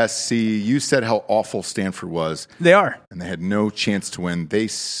 USC. You said how awful Stanford was. They are. And they had no chance to win. They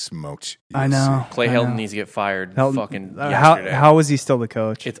smoked USC. I know. Clay I Helton know. needs to get fired fucking how yesterday. is he still the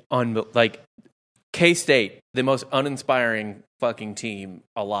coach? It's like K-State, the most uninspiring fucking team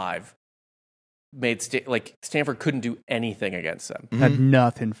alive, made Stanford couldn't do anything against them. Had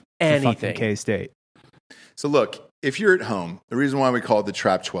nothing for Anything. fucking K-State. So look, if you're at home, the reason why we call it the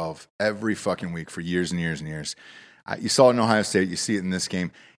Trap 12 every fucking week for years and years and years, you saw it in Ohio State, you see it in this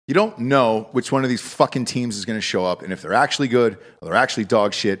game. You don't know which one of these fucking teams is going to show up, and if they're actually good or they're actually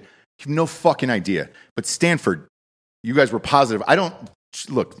dog shit, you have no fucking idea. But Stanford, you guys were positive.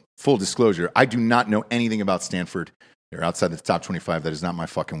 Look, full disclosure, I do not know anything about Stanford. They're outside the top 25. That is not my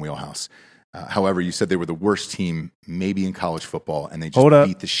fucking wheelhouse. However, you said they were the worst team maybe in college football, and they just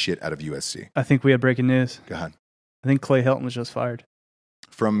beat the shit out of USC. I think we had breaking news. Go ahead. I think Clay Helton was just fired.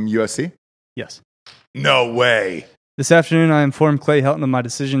 From USC? Yes. No way. This afternoon, I informed Clay Helton of my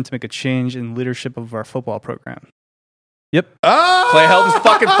decision to make a change in leadership of our football program. Yep. Oh! Clay Helton's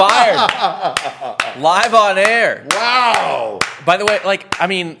fucking fired. Live on air. Wow. By the way,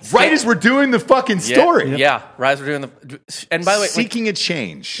 right as we're doing the fucking story. Yeah, right as we're doing and by the way, seeking a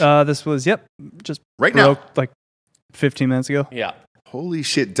change. This was, just right now. Like 15 minutes ago. Yeah. Holy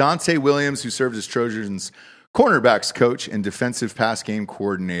shit. Dante Williams, who served as Trojans cornerbacks coach and defensive pass game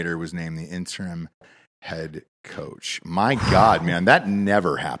coordinator, was named the interim head coach. My God, man, that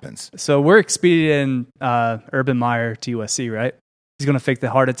never happens. So we're expediting Urban Meyer to USC, right? He's going to fake the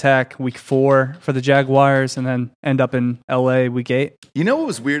heart attack week 4 for the Jaguars and then end up in LA week 8. You know what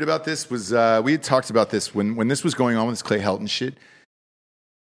was weird about this was we had talked about this when this was going on with this Clay Helton shit.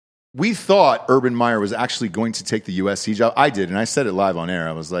 We thought Urban Meyer was actually going to take the USC job. I did, and I said it live on air.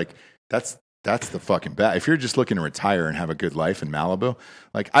 I was like, that's the fucking bet. If you're just looking to retire and have a good life in Malibu,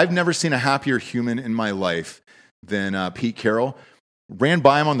 like I've never seen a happier human in my life than Pete Carroll. Ran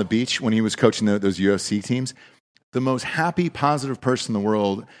by him on the beach when he was coaching those UFC teams. The most happy, positive person in the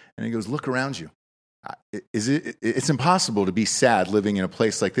world. And he goes, look around you. It's impossible to be sad living in a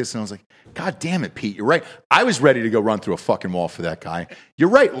place like this. And I was like, God damn it, Pete, you're right. I was ready to go run through a fucking wall for that guy. You're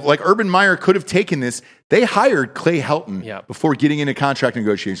right. Like Urban Meyer could have taken this. They hired Clay Helton before getting into contract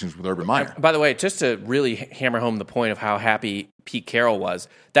negotiations with Urban Meyer. By the way, just to really hammer home the point of how happy Pete Carroll was,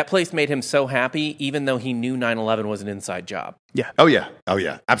 that place made him so happy even though he knew 9/11 was an inside job. Yeah. Oh,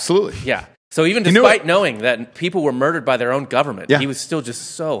 yeah. Absolutely. Yeah. So even despite knowing that people were murdered by their own government, he was still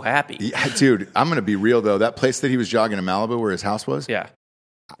just so happy. Yeah, dude, I'm going to be real, though. That place that he was jogging in Malibu where his house was,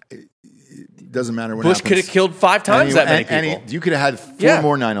 it doesn't matter what Bush happens. could have killed 5 times that many people. You could have had 4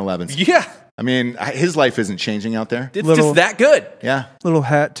 more 9/11s. Yeah. I mean, his life isn't changing out there. It's just that good. Yeah. Little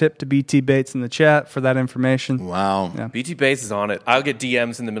hat tip to BT Bates in the chat for that information. Wow. Yeah. BT Bates is on it. I'll get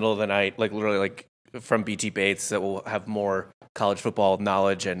DMs in the middle of the night, literally from BT Bates that will have more college football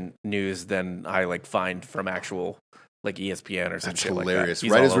knowledge and news than I find from actual ESPN or something. That's shit hilarious.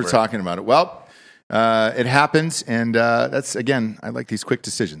 Like that. Right as we're talking about it. Well, it happens, and that's, again, I like these quick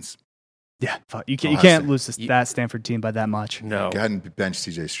decisions. Yeah, you can't lose that Stanford team by that much. No. Go ahead and bench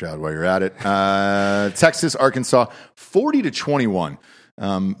CJ Stroud while you're at it. Texas, Arkansas, 40-21.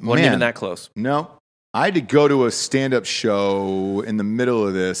 Wasn't even that close. No. I had to go to a stand-up show in the middle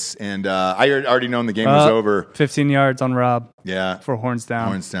of this, and I had already known the game was over. 15 yards on Rob. Yeah. For horns down.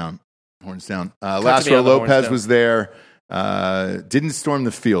 Horns down. Lázaro Lopez was there. Didn't storm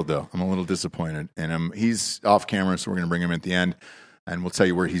the field, though. I'm a little disappointed. And he's off camera, so we're going to bring him at the end. And we'll tell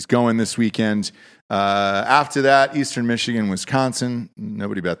you where he's going this weekend. After that, Eastern Michigan, Wisconsin.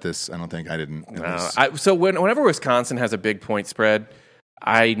 Nobody bet this. I don't think. I didn't. So whenever Wisconsin has a big point spread,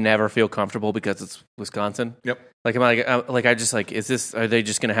 I never feel comfortable because it's Wisconsin. Yep. Are they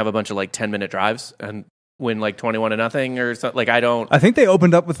just going to have a bunch of 10-minute drives and win 21-0 or something? I think they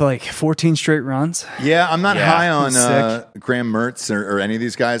opened up with 14 straight runs. Yeah, I'm not high on Graham Mertz or any of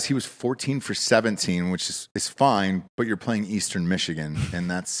these guys. He was 14 for 17, which is fine, but you're playing Eastern Michigan, and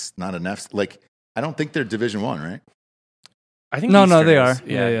that's not enough. I don't think they're Division I, right? I think no, Eastern they is. are.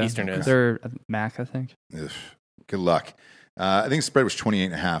 Yeah, Eastern is. They're MAC, I think. Ugh, good luck. I think the spread was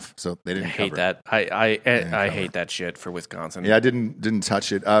 28.5, so they didn't hate cover. that. I hate that shit for Wisconsin. Yeah, I didn't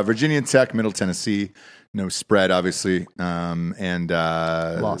touch it. Virginia Tech, Middle Tennessee, no spread, obviously, and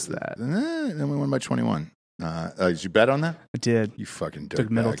lost that. Then we won by 21. Did you bet on that? I did. You fucking Took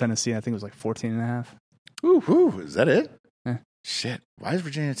Middle dirtbag. Tennessee. I think it was like 14.5. Ooh, is that it? Yeah. Shit. Why is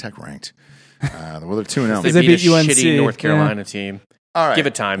Virginia Tech ranked? Well, they're 2-0. They They beat a beat UNC, shitty North yeah. Carolina team. All right. Give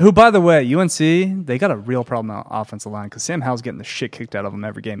it time. Who, by the way, UNC, they got a real problem on offensive line because Sam Howell's getting the shit kicked out of them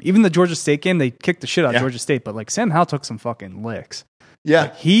every game. Even the Georgia State game, they kicked the shit out of Georgia State, but like Sam Howell took some fucking licks. Yeah.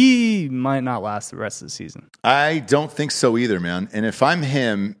 Like, he might not last the rest of the season. I don't think so either, man. And if I'm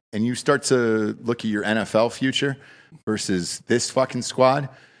him and you start to look at your NFL future versus this fucking squad,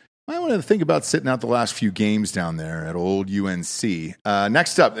 I want to think about sitting out the last few games down there at old UNC.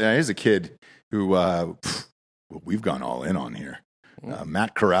 Next up, here's a kid who we've gone all in on here.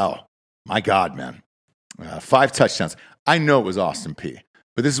 Matt Corral. My God, man. 5 touchdowns. I know it was Austin P.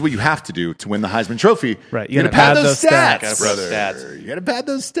 But this is what you have to do to win the Heisman Trophy. Right. You got to pad those stats, Gotta pad brother. those stats. You got to pad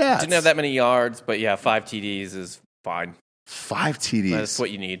those stats. Didn't have that many yards, but yeah, 5 TDs is fine. 5 TDs. That's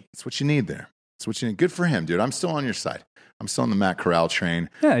what you need. That's what you need there. That's what you need. Good for him, dude. I'm still on your side. I'm still on the Matt Corral train.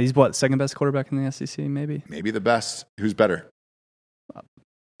 Yeah, he's what, second best quarterback in the SEC, maybe? Maybe the best. Who's better?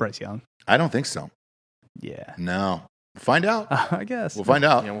 Bryce Young. I don't think so. Yeah. No. Find out. I guess. We'll find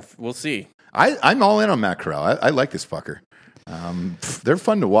out. You know, we'll see. I'm all in on Matt Corral. I like this fucker. They're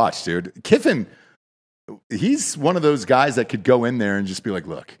fun to watch, dude. Kiffin, he's one of those guys that could go in there and just be like,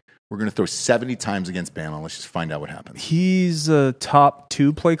 look, we're going to throw 70 times against Bama. Let's just find out what happens. He's a top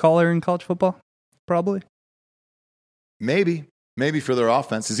 2 play caller in college football, probably. Maybe for their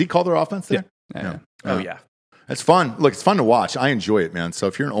offense. Does he call their offense there? Yeah. No. Oh, yeah. That's fun. Look, it's fun to watch. I enjoy it, man. So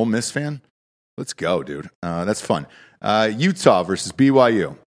if you're an Ole Miss fan, let's go, dude. That's fun. Utah versus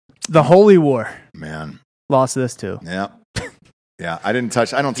BYU. The Holy War. Man. Lost this too. Yeah. Yeah, I don't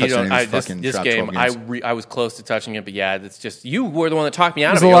touch any of these fucking this Trap game. 12 games. I was close to touching it, but yeah, it's just you were the one that talked me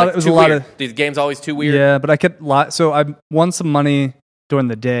out It was of it. a lot- You're it was too a lot weird. of- These games always too weird. Yeah, but I kept so I won some money during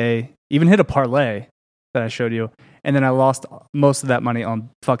the day, even hit a parlay that I showed you, and then I lost most of that money on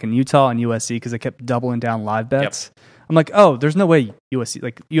fucking Utah and USC because I kept doubling down live bets. I'm like, oh, there's no way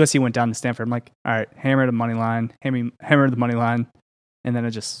USC went down to Stanford. I'm like, all right, hammer the money line, hammer the money line, and then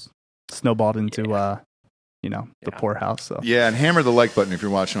it just snowballed into the poorhouse. So Yeah, and hammer the like button if you're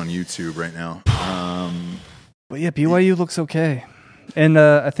watching on YouTube right now. but yeah, BYU looks okay, and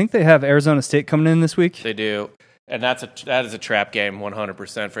I think they have Arizona State coming in this week. They do, and that is a trap game,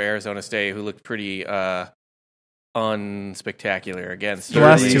 100% for Arizona State, who looked pretty unspectacular against The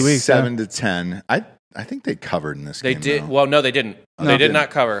last 2 weeks, 7-10. I think they covered in this They game. did. though. Well, no, they didn't. No, They they did didn't.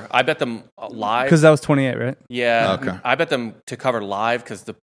 not cover. I bet them live. Because that was 28, right? Yeah. Okay. I bet them to cover live because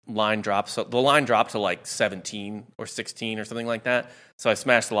the line drops. So the line dropped to like 17 or 16 or something like that. So I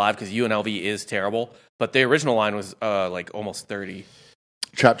smashed the live because UNLV is terrible. But the original line was like almost 30.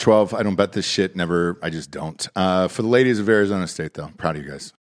 Trap 12. I don't bet this shit. Never. I just don't. For the ladies of Arizona State, though, proud of you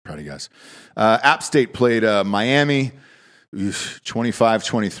guys. App State played Miami.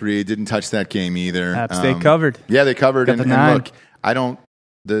 25-23. Didn't touch that game either. App State covered. Yeah, they covered. Got And the 9. look,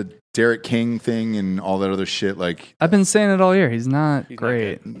 the Derek King thing and all that other shit. Like, I've been saying it all year. He's not He's not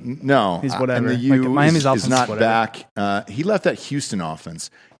great. no, He's whatever. And the U Like, Miami's is offense is not whatever. back. He left that Houston offense.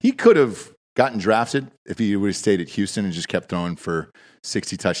 He could have gotten drafted if he would have stayed at Houston and just kept throwing for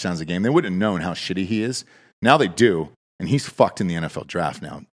 60 touchdowns a game. They wouldn't have known how shitty he is. Now they do, and he's fucked in the NFL draft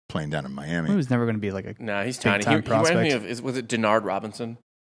now, playing down in Miami. He was never going to be like a Nah, he's tiny. Big-time He reminds me prospect. of, was it Denard Robinson?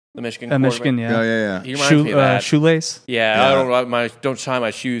 The Michigan Michigan, quarterback? yeah. He reminds me of that. Shoelace. Yeah, Yeah. I don't tie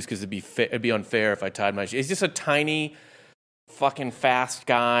my shoes because it'd be unfair if I tied my shoes. He's just a tiny, fucking fast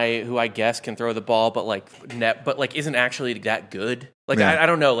guy who I guess can throw the ball, but isn't actually that good. Like Yeah. I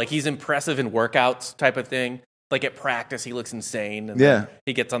don't know. Like he's impressive in workouts type of thing. Like at practice, he looks insane. And Yeah. then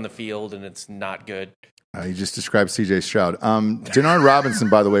he gets on the field and it's not good. You just described C.J. Stroud. Denard Robinson,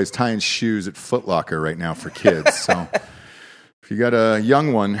 by the way, is tying shoes at Foot Locker right now for kids. So if you got a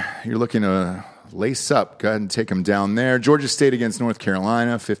young one, you're looking to lace up, go ahead and take him down there. Georgia State against North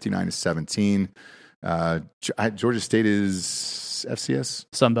Carolina, 59-17. Georgia State is FCS?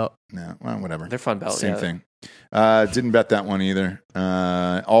 Sunbelt. No, well, whatever. They're Fun Belt. Same yeah. thing. Didn't bet that one either.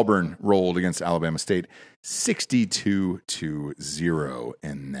 Auburn rolled against Alabama State 62-0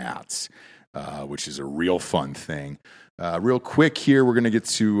 in that, which is a real fun thing. Real quick here, we're going to get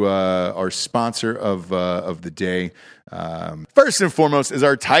to our sponsor of the day. First and foremost is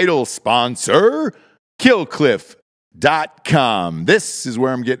our title sponsor, KillCliff.com. This is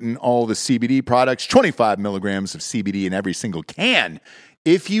where I'm getting all the CBD products, 25 milligrams of CBD in every single can.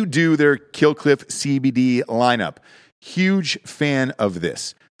 If you do their Killcliff CBD lineup, Huge fan of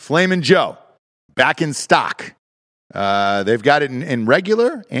this. Flamin' Joe, back in stock. They've got it in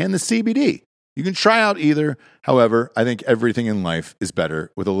regular and the CBD. You can try out either. However, I think everything in life is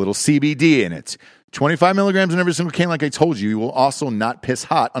better with a little CBD in it. 25 milligrams in every single can, like I told you. You will also not piss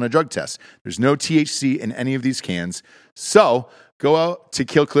hot on a drug test. There's no THC in any of these cans. So go out to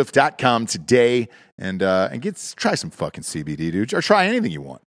killcliff.com today and try some fucking CBD, dude. Or try anything you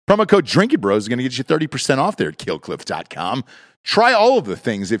want. Promo code Drinking Bros is going to get you 30% off there at killcliff.com. Try all of the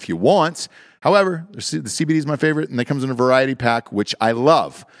things if you want. However, the CBD is my favorite, and that comes in a variety pack, which I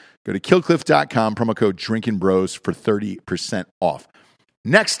love. Go to killcliff.com, promo code Drinking Bros for 30% off.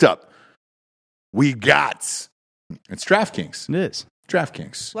 Next up, we got, it's DraftKings. It is.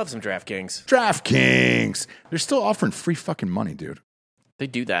 DraftKings. Love some DraftKings. DraftKings. They're still offering free fucking money, dude. They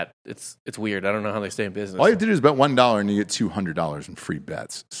do that. It's weird. I don't know how they stay in business. All you have to do is bet $1 and you get $200 in free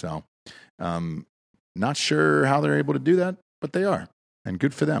bets. So, not sure how they're able to do that, but they are. And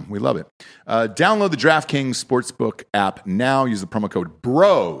good for them. We love it. Download the DraftKings Sportsbook app now. Use the promo code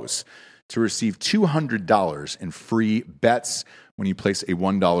BROS to receive $200 in free bets when you place a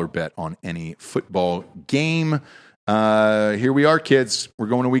 $1 bet on any football game. Here we are, kids. We're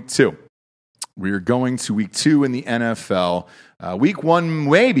going to week 2. We are going to week 2 in the NFL. Week 1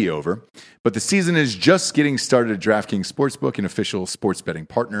 may be over, but the season is just getting started at DraftKings Sportsbook, an official sports betting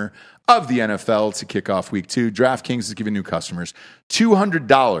partner of the NFL. To kick off week 2, DraftKings is giving new customers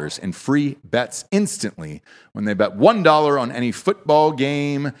 $200 in free bets instantly when they bet $1 on any football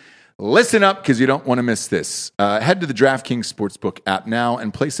game. Listen up, because you don't want to miss this. Head to the DraftKings Sportsbook app now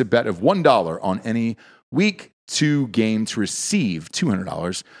and place a bet of $1 on any week 2 game to receive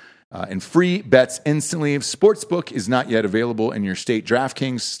 $200 and free bets instantly. If Sportsbook is not yet available in your state,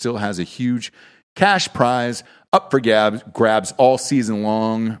 DraftKings still has a huge cash prize up for grabs all season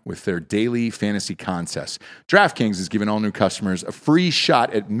long with their daily fantasy contests. DraftKings is giving all new customers a free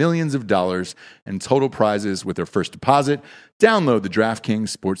shot at millions of dollars in total prizes with their first deposit. Download the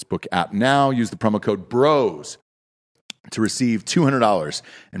DraftKings Sportsbook app now. Use the promo code BROS to receive $200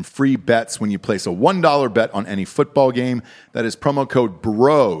 in free bets when you place a $1 bet on any football game. That is promo code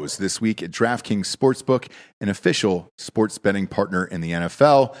BROS this week at DraftKings Sportsbook, an official sports betting partner in the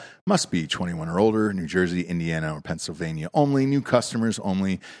NFL. Must be 21 or older, New Jersey, Indiana, or Pennsylvania only. New customers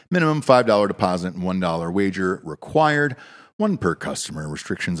only. Minimum $5 deposit and $1 wager required. 1 per customer.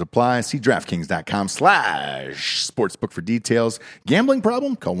 Restrictions apply. See DraftKings.com/sportsbook for details. Gambling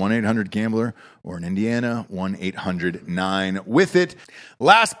problem? Call 1-800-GAMBLER or in Indiana, 1-800-9-WITH-IT.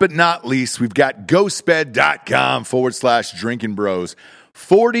 Last but not least, we've got GhostBed.com/Drinking Bros.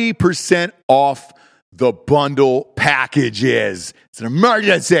 40% off the bundle packages. It's an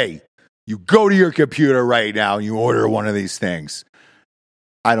emergency. You go to your computer right now and you order one of these things.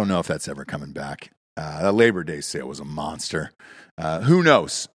 I don't know if that's ever coming back. The Labor Day sale was a monster. Who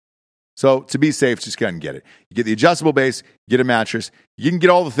knows? So to be safe, just go ahead and get it. You get the adjustable base, you get a mattress, you can get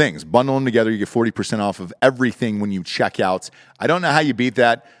all the things. Bundle them together, you get 40% off of everything when you check out. I don't know how you beat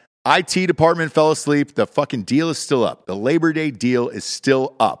that. IT department fell asleep. The fucking deal is still up. The Labor Day deal is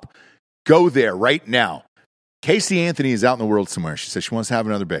still up. Go there right now. Casey Anthony is out in the world somewhere. She says she wants to have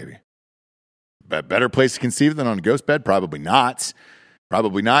another baby. Better place to conceive than on a ghost bed? Probably not.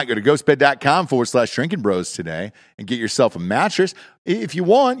 Probably not. Go to ghostbed.com/Drinking Bros today and get yourself a mattress. If you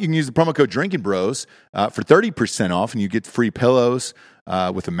want, you can use the promo code Drinking Bros for 30% off, and you get free pillows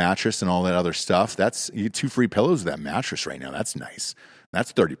with a mattress and all that other stuff. You get 2 free pillows with that mattress right now. That's nice.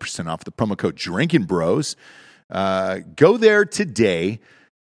 That's 30% off the promo code Drinking Bros. Go there today.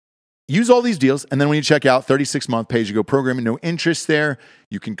 Use all these deals, and then when you check out, 36-month pay-as-you-go program and no interest there.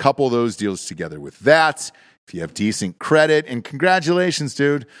 You can couple those deals together with that. If you have decent credit, and congratulations,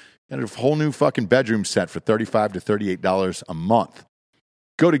 dude. Got a whole new fucking bedroom set for $35 to $38 a month.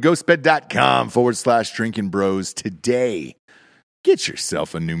 Go to ghostbed.com/Drinking Bros today. Get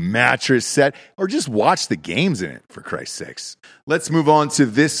yourself a new mattress set or just watch the games in it, for Christ's sakes. Let's move on to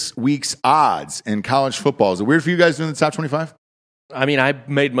this week's odds in college football. Is it weird for you guys doing the top 25? I mean, I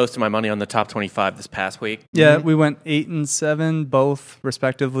made most of my money on the top 25 this past week. Yeah, we went 8 and 7, both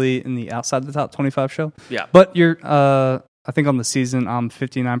respectively in the outside the top 25 show. Yeah. But you're, I think on the season, I'm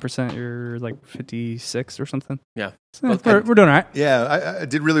 59%. You're like 56 or something. Yeah. So we're doing all right. Yeah, I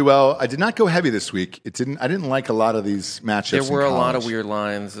did really well. I did not go heavy this week. I didn't like a lot of these matchups. There were a lot of weird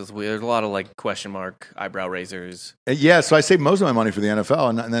lines. There's a lot of like question mark, eyebrow raisers. Yeah, so I saved most of my money for the NFL,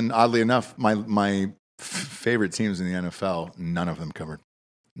 and then oddly enough, my favorite teams in the NFL, none of them covered.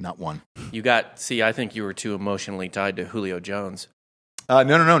 Not one. I think you were too emotionally tied to Julio Jones. No,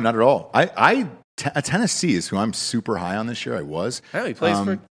 not at all. Tennessee is who I'm super high on this year. I was. Oh, he plays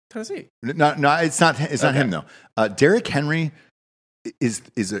for Tennessee. No, it's not. It's not him though. Derrick Henry is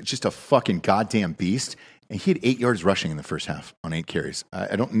just a fucking goddamn beast, and he had 8 yards rushing in the first half on 8 carries.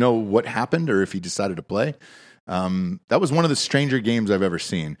 I don't know what happened or if he decided to play. That was one of the stranger games I've ever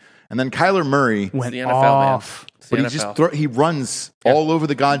seen. And then Kyler Murray went the NFL, off. But he runs all over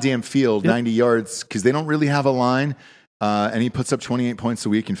the goddamn field, 90 yards, because they don't really have a line. And he puts up 28 points a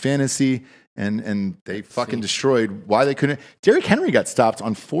week in fantasy, and they fucking destroyed why they couldn't. Derrick Henry got stopped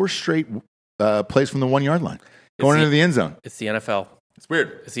on 4 straight plays from the 1 yard line, going into the end zone. It's the NFL. It's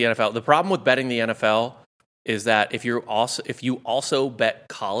weird. It's the NFL. The problem with betting the NFL is that if you also bet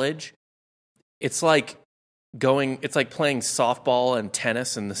college, it's like playing softball and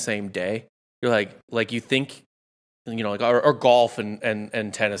tennis in the same day. You're like you think, or golf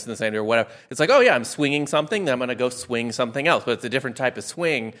and tennis in the same day or whatever. It's like, oh yeah, I'm swinging something, then I'm going to go swing something else. But it's a different type of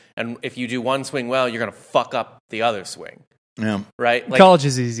swing. And if you do one swing well, you're going to fuck up the other swing. Yeah. Right? College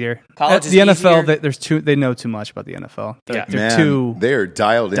is easier. The NFL, they know too much about the NFL. They're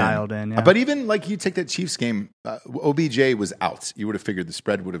dialed in. Yeah. But even like you take that Chiefs game, OBJ was out. You would have figured the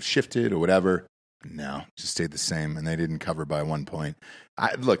spread would have shifted or whatever. No, just stayed the same, and they didn't cover by 1 point.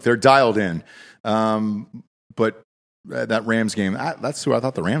 Look, they're dialed in. But that Rams game, that's who I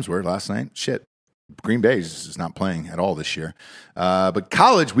thought the Rams were last night. Shit. Green Bay is just not playing at all this year. But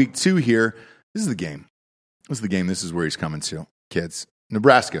college, week 2 here, this is the game. This is where he's coming to, kids.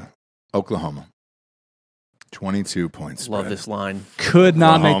 Nebraska, Oklahoma. 22 points. Love this line. Could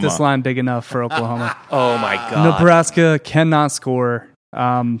not make this line big enough for Oklahoma. Oh, my God. Nebraska cannot score.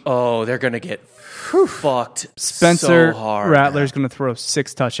 They're going to get fucked Spencer so hard. Rattler's going to throw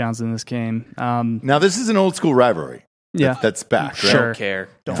 6 touchdowns in this game. Now, this is an old school rivalry. Yeah. That's back. Sure. Right? Don't care.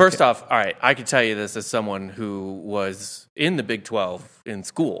 First off, all right, I can tell you this as someone who was in the Big 12 in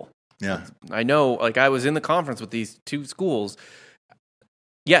school. Yeah. I know, I was in the conference with these 2 schools.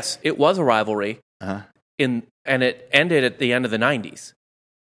 Yes, it was a rivalry, and it ended at the end of the 90s.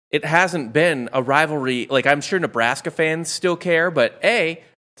 It hasn't been a rivalry. I'm sure Nebraska fans still care, but A,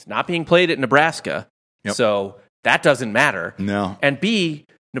 it's not being played at Nebraska, so that doesn't matter. No. And B,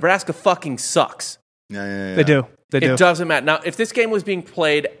 Nebraska fucking sucks. Yeah. They do. It doesn't matter. Now, if this game was being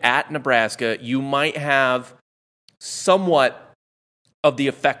played at Nebraska, you might have somewhat of the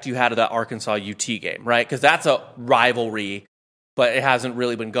effect you had of that Arkansas UT game, right? Because that's a rivalry, but it hasn't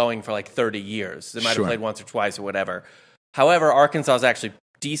really been going for 30 years. They might have played once or twice or whatever. However, Arkansas is actually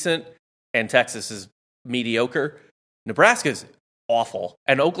decent, and Texas is mediocre. Nebraska's awful,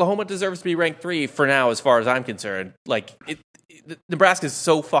 and Oklahoma deserves to be ranked 3 for now, as far as I'm concerned. Nebraska's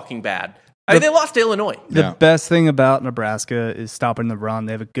so fucking bad. They lost to Illinois. The best thing about Nebraska is stopping the run.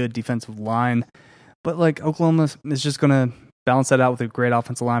 They have a good defensive line, but Oklahoma is just going to balance that out with a great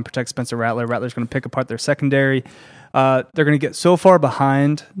offensive line, protect Spencer Rattler. Rattler's going to pick apart their secondary. They're going to get so far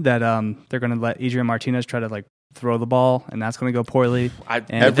behind that they're going to let Adrian Martinez try to throw the ball, and that's going to go poorly.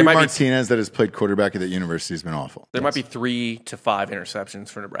 Every Martinez that has played quarterback at that university has been awful. There might be 3 to 5 interceptions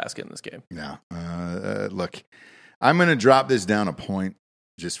for Nebraska in this game. Yeah. Look, I'm going to drop this down a point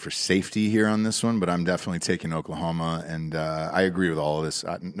just for safety here on this one, but I'm definitely taking Oklahoma, and I agree with all of this.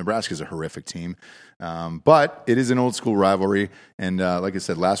 Nebraska's a horrific team, but it is an old school rivalry, and like I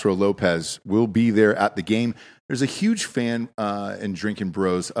said, Lázaro Lopez will be there at the game. There's a huge fan in Drinking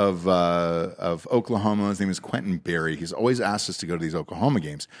Bros of Oklahoma. His name is Quentin Berry. He's always asked us to go to these Oklahoma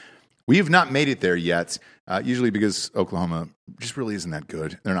games. We have not made it there yet, usually because Oklahoma just really isn't that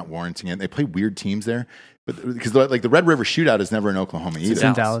good. They're not warranting it. They play weird teams there, but because the Red River Shootout is never in Oklahoma either. It's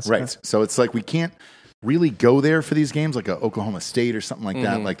in Dallas, right? Yeah. So it's we can't really go there for these games, like a Oklahoma State or something like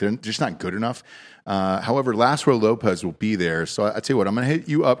that. They're just not good enough. However, Lázaro Lopez will be there. So I tell you what, I'm going to hit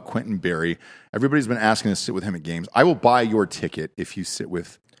you up, Quentin Berry. Everybody's been asking us to sit with him at games. I will buy your ticket if you sit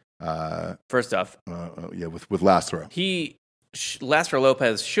with. First off, with Lázaro. Lázaro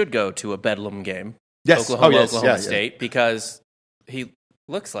Lopez should go to a Bedlam game. Yes. Oklahoma State, because he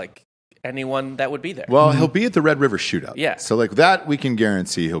looks like anyone that would be there. Well, he'll be at the Red River Shootout. Yeah. So that we can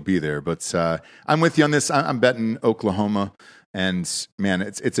guarantee he'll be there. But I'm with you on this. I'm betting Oklahoma. And, man,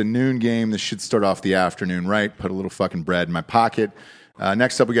 it's a noon game. This should start off the afternoon, right? Put a little fucking bread in my pocket.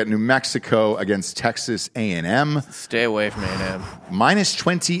 Next up, we got New Mexico against Texas A&M. Stay away from A&M. Minus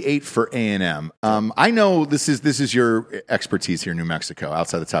 28 for A&M. I know this is your expertise here in New Mexico,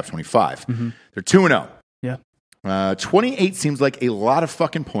 outside the top 25. Mm-hmm. They're 2-0. Yeah. 28 seems like a lot of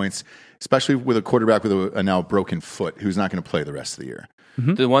fucking points, especially with a quarterback with a now broken foot who's not going to play the rest of the year.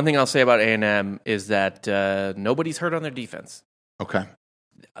 Mm-hmm. The one thing I'll say about A&M is that nobody's hurt on their defense. Okay.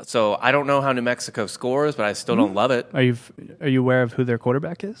 So I don't know how New Mexico scores, but I still don't love it. Are you aware of who their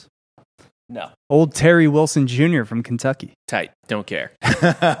quarterback is? No. Old Terry Wilson Jr. from Kentucky. Tight. Don't care.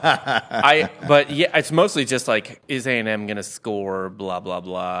 But yeah, it's mostly just like, is A&M going to score? Blah blah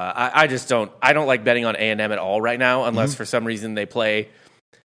blah. I just don't. I don't like betting on A&M at all right now, unless for some reason they play.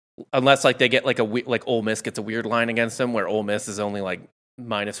 Unless like they get like like Ole Miss gets a weird line against them, where Ole Miss is only like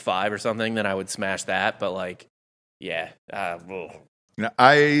 -5 or something, then I would smash that. But like, yeah.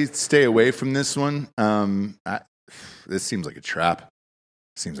 I stay away from this one. This seems like a trap.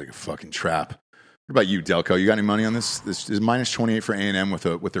 Seems like a fucking trap. What about you, Delco? You got any money on this? This is -28 for A&M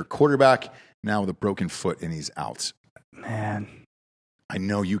with their quarterback now with a broken foot and he's out. Man, I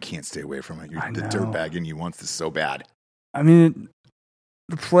know you can't stay away from it. The dirtbag in you wants this so bad. I mean,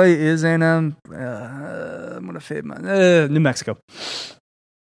 the play is A&M. I'm gonna fade my New Mexico.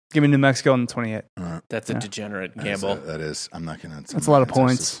 Give me New Mexico on the 28. That's a degenerate gamble. That is. I'm not gonna. That's a lot of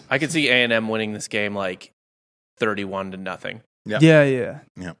points. I could see A&M winning this game like 31-0. Yeah.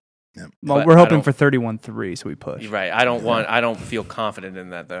 Well, we're hoping for 31-3, so we push. Right. I don't feel confident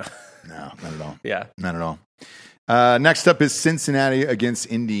in that though. No, not at all. Yeah, not at all. Next up is Cincinnati against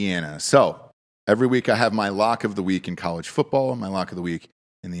Indiana. So every week I have my lock of the week in college football, my lock of the week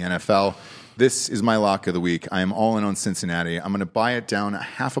in the NFL. This is my lock of the week. I am all in on Cincinnati. I'm going to buy it down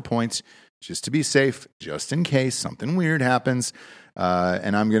 0.5 point just to be safe, just in case something weird happens.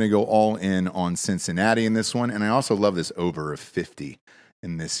 And I'm going to go all in on Cincinnati in this one. And I also love this over of 50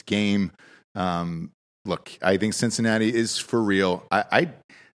 in this game. Look, I think Cincinnati is for real. I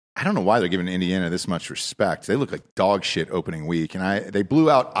don't know why they're giving Indiana this much respect. They look like dog shit opening week. And they blew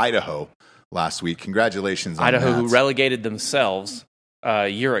out Idaho last week. Congratulations on Idaho, that. who relegated themselves a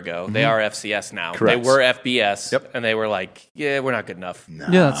year ago. They are FCS now. Correct. They were FBS, Yep. and they were like, yeah, we're not good enough. Nah.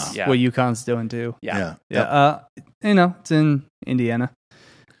 Yeah, that's what UConn's doing too. Yeah. It's in Indiana.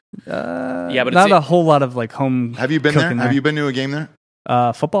 Yeah, but not a whole lot of like home. Have you been there? Have you been to a game there?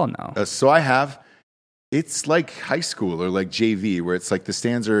 Football, no. So I have. It's like high school or like JV, where it's like the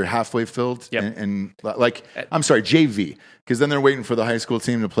stands are halfway filled, and like I'm sorry, JV, because then they're waiting for the high school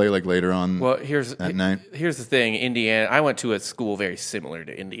team to play like later on. Well, here's night. Here's the thing, Indiana. I went to a school very similar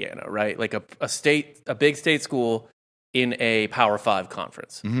to Indiana, right? Like a big state school in a Power 5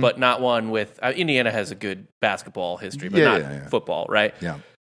 conference, but not one with Indiana has a good basketball history, but not football, right? Yeah.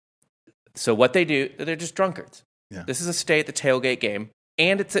 So what they do, they're just drunkards. Yeah. This is a stay at the tailgate game,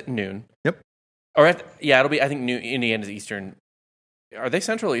 and it's at noon. Yep. Or it'll be. I think Indiana's Eastern. Are they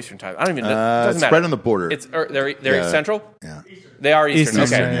Central or Eastern time? I don't even know. It doesn't it's matter. right on the border. They're Central. Yeah. They are Eastern.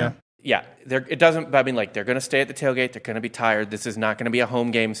 Eastern, Okay. Yeah. It doesn't. I mean, like they're going to stay at the tailgate. They're going to be tired. This is not going to be a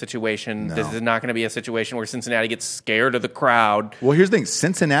home game situation. No. This is not going to be a situation where Cincinnati gets scared of the crowd. Well, here's the thing: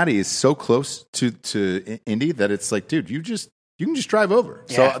 Cincinnati is so close to Indy that it's like, dude, you can just drive over.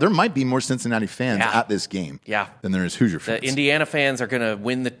 Yeah. So there might be more Cincinnati fans at this game than there is Hoosier fans. The Indiana fans are going to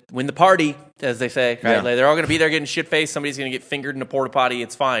win the party, as they say. Right? Yeah. Like, they're all going to be there getting shit-faced. Somebody's going to get fingered in a porta potty.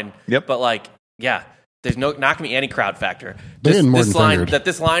 It's fine. Yep. But, like, yeah, there's not going to be any crowd factor. This This line fingered.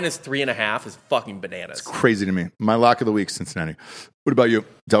 this line is 3.5 is fucking bananas. Crazy to me. My lock of the week, Cincinnati. What about you,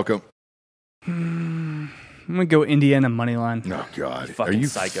 Delco? I'm gonna go Indiana money line. Oh God, are Fucking you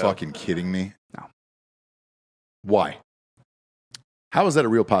psycho. fucking kidding me? No. Why? How is that a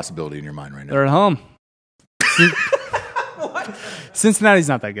real possibility in your mind right now? They're at home. Cincinnati's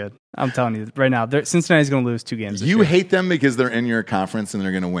not that good. I'm telling you right now. Cincinnati's going to lose 2 games. This You year. hate them because they're in your conference and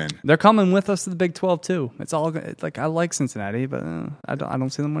they're going to win. They're coming with us to the Big 12 too. It's all like I like Cincinnati, but I don't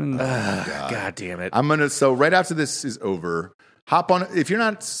see them winning. God damn it. I'm gonna. So right after this is over, hop on. If you're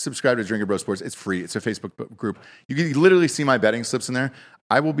not subscribed to Drinking Bro Sports, it's free. It's a Facebook group. You can literally see my betting slips in there.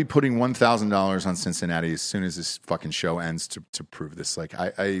 I will be putting $1,000 on Cincinnati as soon as this fucking show ends to prove this. Like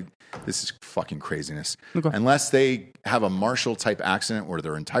this is fucking craziness. Okay. Unless they have a Marshall type accident where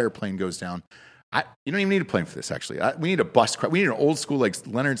their entire plane goes down. You don't even need a plane for this, actually. We need a bus crash. We need an old school, like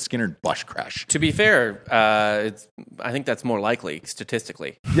Leonard Skinner bus crash. To be fair, I think that's more likely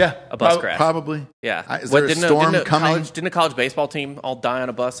statistically. Yeah. A bus crash. Probably. Yeah. Is there a storm coming? Didn't a college baseball team all die on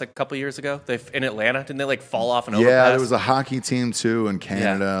a bus a couple years ago? In Atlanta, didn't they like fall off an overpass? Yeah, there was a hockey team too in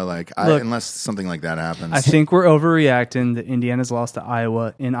Canada. Yeah. Look, unless something like that happens. I think we're overreacting. That Indiana's lost to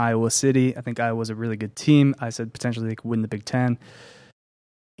Iowa in Iowa City. I think Iowa's a really good team. I said potentially they could win the Big Ten.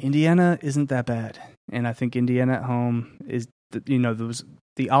 Indiana isn't that bad, and I think Indiana at home is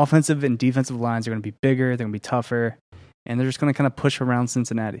the offensive and defensive lines are going to be bigger. They're going to be tougher, and they're just going to kind of push around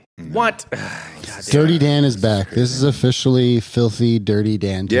Cincinnati. What? Dirty Dan is back. This is officially filthy, dirty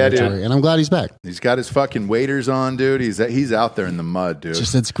Dan territory, dude. and I'm glad he's back. He's got his fucking waders on, dude. He's out there in the mud, dude.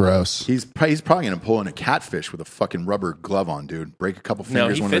 It's gross. He's probably going to pull in a catfish with a fucking rubber glove on, dude. Break a couple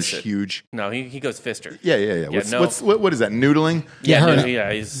fingers. he One of those fisted. huge. No, he goes fister. Yeah. What is that? Noodling?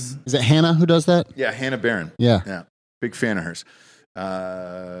 He's Is it Hannah who does that? Yeah, Hannah Barron. Yeah. Big fan of hers.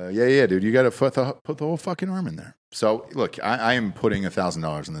 Dude. You got to put the whole fucking arm in there. So, look, I am putting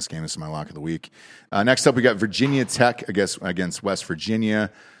 $1,000 in this game. This is my lock of the week. Next up, we got Virginia Tech against West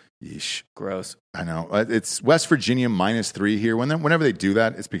Virginia. Yeesh. gross. I know. It's West Virginia -3 here. Whenever they do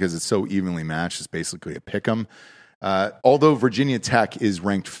that, it's because it's so evenly matched. It's basically a pick 'em. Although Virginia Tech is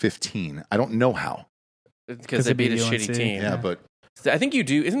ranked 15. I don't know how. Because they beat a shitty team. Yeah, but I think you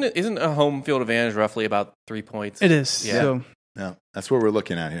do. Isn't a home field advantage roughly about 3 points? It is. Yeah. So yeah, that's what we're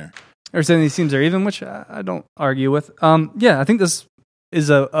looking at here. they're saying these teams are even, which I don't argue with. I think this is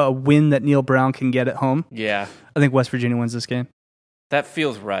a win that Neil Brown can get at home. Yeah. I think West Virginia wins this game. That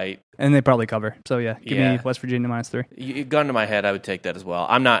feels right. And they probably cover. So, give me Yeah. West Virginia -3. Gun to my head, I would take that as well.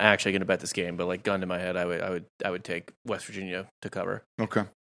 I'm not actually going to bet this game, but like gun to my head, I would take West Virginia to cover. Okay.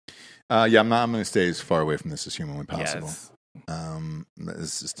 I'm going to stay as far away from this as humanly possible. Yeah,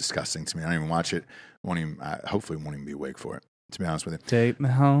 This is disgusting to me. I don't even watch it. Hopefully won't even be awake for it, to be honest with you. Take me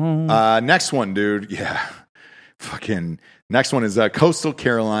home. Next one, dude. Yeah. Next one is Coastal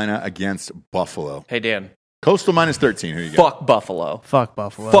Carolina against Buffalo. Hey, Dan. Coastal -13. Who you got? Fuck Buffalo. Fuck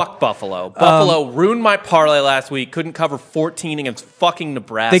Buffalo. Fuck Buffalo. Buffalo ruined my parlay last week. Couldn't cover 14 against fucking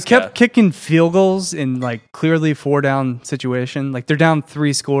Nebraska. They kept kicking field goals in like clearly 4-down situation. Like they're down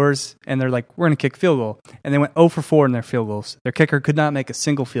 3 scores and they're like, we're going to kick field goal. And they went 0 for 4 in their field goals. Their kicker could not make a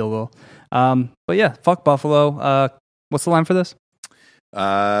single field goal. But yeah, fuck Buffalo. What's the line for this?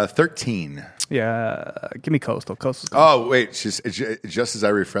 13. Yeah, give me Coastal. Coastal's Oh, wait. Just as I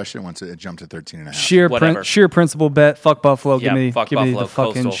refreshed it, it jumped to 13.5. sheer principle bet. Fuck Buffalo. Yeah, give me Buffalo. the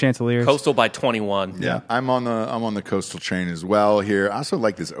fucking Coastal. Chanticleers. Coastal by 21. Yeah, I'm on the Coastal train as well here. I also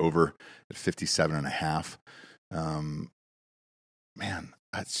like this over at 57.5. Man,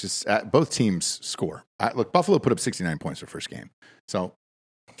 it's just both teams score. Look, Buffalo put up 69 points their first game, so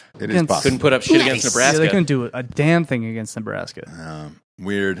it is possible. Couldn't put up shit against Nebraska. Yeah, they couldn't do a damn thing against Nebraska.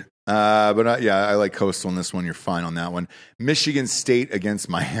 Weird. I like Coastal in this one. You're fine on that one. Michigan State against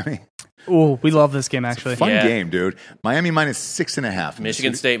Miami. Oh, we love this game, actually. Fun game, dude. Miami -6.5.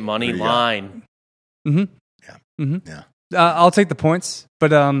 Michigan State money line. Mm-hmm. Yeah. Mm-hmm. Yeah. I'll take the points,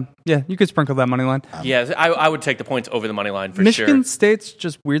 but you could sprinkle that money line. Yeah, I would take the points over the money line for Michigan sure. State's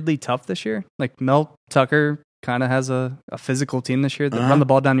just weirdly tough this year. Like Mel Tucker kind of has a physical team this year that run the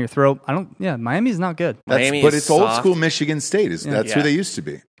ball down your throat. Miami's not good. But it's soft. old school Michigan State. That's who they used to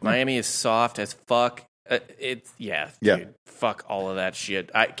be. Miami is soft as fuck. Dude, fuck all of that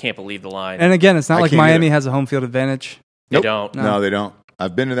shit. I can't believe the line. And again, it's not I like can't Miami either. has a home field advantage. They don't. No, they don't.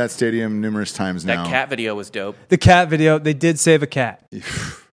 I've been to that stadium numerous times now. That cat video was dope. The cat video, they did save a cat.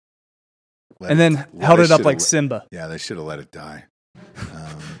 And then held it up like Simba. Yeah, they should have let it die.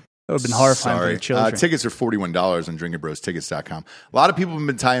 That would have been horrifying for the children. Tickets are $41 on drinkingbrostickets.com. A lot of people have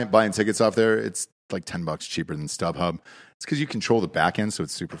been buying tickets off there. It's like $10 cheaper than StubHub. It's because you control the back end, so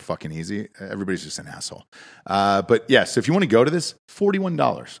it's super fucking easy. Everybody's just an asshole. But yeah, so if you want to go to this,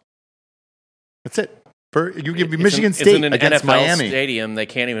 $41. That's it. You give me Michigan State it's in an against NFL Miami. Stadium. They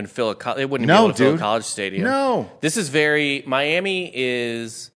can't even fill a. They wouldn't be able to fill a college stadium. No, this is Miami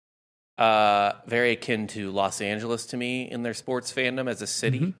is very akin to Los Angeles to me in their sports fandom as a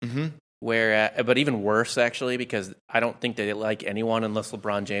city. Mm-hmm. Where, but even worse actually, because I don't think they like anyone unless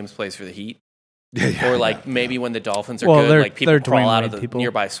LeBron James plays for the Heat. Or maybe when the Dolphins are good, like people crawl out of the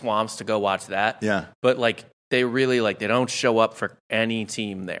nearby swamps to go watch that. Yeah, but like they really they don't show up for any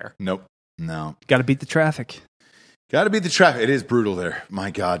team there. Nope. No. Got to beat the traffic. Got to beat the traffic. It is brutal there.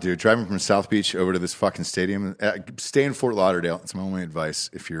 My God, dude. Driving from South Beach over to this fucking stadium. Stay in Fort Lauderdale. It's my only advice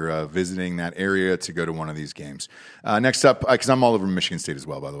if you're visiting that area to go to one of these games. Next up, because I'm all over Michigan State as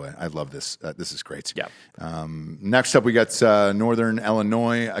well, by the way. I love this. This is great. Yeah. Next up, we got Northern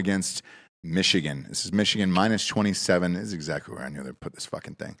Illinois against Michigan. This is Michigan -27. This is exactly where I knew they'd put this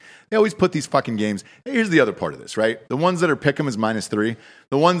fucking thing. They always put these fucking games. Hey, here's the other part of this, right? The ones that are pick 'em is -3.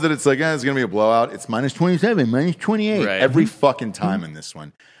 The ones that it's like, it's going to be a blowout. It's -27, -28 every fucking time in this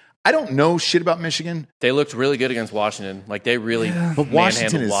one. I don't know shit about Michigan. They looked really good against Washington. Like they really but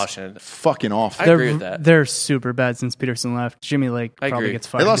Washington is Washington. fucking awful. I agree with that. They're super bad since Peterson left. Jimmy Lake probably gets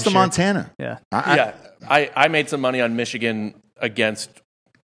fired. They lost to this year. Montana. Yeah. I made some money on Michigan against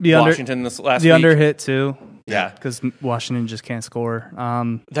The Washington this last week. The under hit too. Yeah. because Washington just can't score.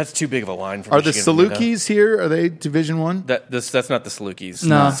 That's too big of a line for Are the Michigan to win, Salukis here? Are they Division One? That's not the Salukis.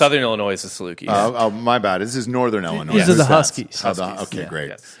 No. Southern Illinois is the Salukis. Oh, my bad. This is Northern Illinois. These are the Who's that? Huskies. Oh, okay, Yeah. great.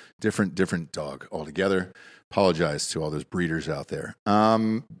 Yes. Different dog altogether. Apologize to all those breeders out there.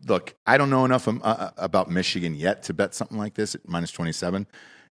 Look, I don't know enough about Michigan yet to bet something like this at minus 27.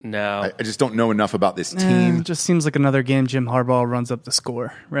 No. I just don't know enough about this team. It just seems like another game Jim Harbaugh runs up the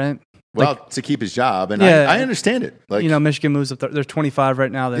score, right? Well, to keep his job, and Yeah. I understand it. Like, Michigan moves up. They're 25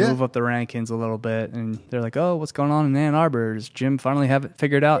 right now. They Yeah. move up the rankings a little bit, and they're like, "Oh, what's going on in Ann Arbor? Does Jim finally have it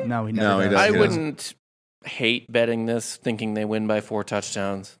figured out?" No, he never No, he does. doesn't. I wouldn't hate betting this, thinking they win by 4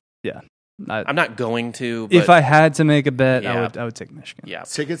 touchdowns. Yeah, I'm not going to. But if I had to make a bet, Yeah. I would take Michigan. yeah.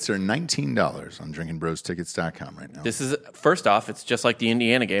 tickets are $19 on DrinkingBrosTickets.com right now. This is, first off, it's just like the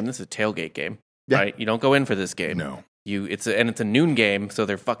Indiana game. This is a tailgate game, Yeah. right? You don't go in for this game. No. It's a noon game, so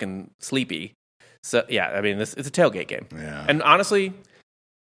they're fucking sleepy. So yeah, I mean, it's a tailgate game. Yeah. And honestly,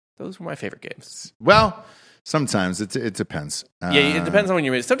 those were my favorite games. Well, sometimes it depends. Yeah, it depends on when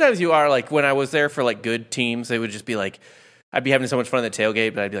you're. Sometimes you are like, when I was there for like good teams, they would just be like, I'd be having so much fun at the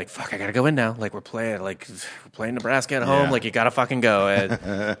tailgate, but I'd be like, fuck, I gotta go in now. Like we're playing Nebraska at home. Yeah. Like you gotta fucking go.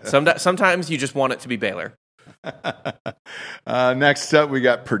 And sometimes you just want it to be Baylor. Next up, we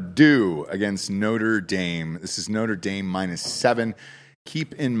got Purdue against Notre Dame. This is Notre Dame minus 7.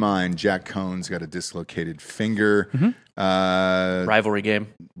 Keep in mind, Jack Cohn's got a dislocated finger. Rivalry game.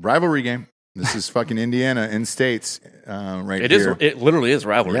 Rivalry game. This is fucking Indiana in states right It here. is. It literally is a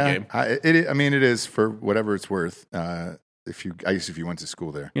rivalry game. I mean, it is for whatever it's worth. I guess if you went to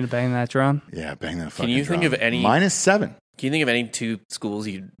school there, You gonna bang that drum? yeah, bang that fucking. Can you think drum. of any- minus 7? Can you think of any two schools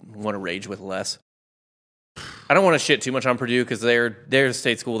you'd want to rage with less? I don't want to shit too much on Purdue because they're a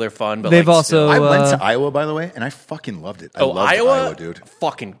state school. They're fun, but They've like, also- still. I went to Iowa, by the way, and I fucking loved it. I loved Iowa, dude.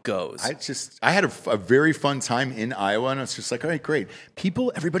 fucking goes. I had a very fun time in Iowa, and it's just like, all right, great.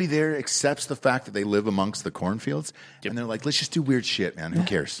 Everybody there accepts the fact that they live amongst the cornfields, and they're like, let's just do weird shit, man. Who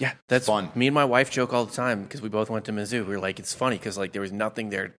cares? Yeah, that's fun. Me and my wife joke all the time because we both went to Mizzou. We were like, it's funny because like there was nothing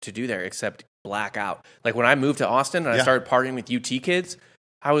there to do there except black out. Like when I moved to Austin and I started partying with UT kids,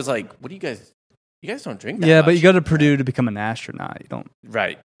 I was like, what do you guys? You guys don't drink that Yeah, much. but you go to Purdue to become an astronaut. You don't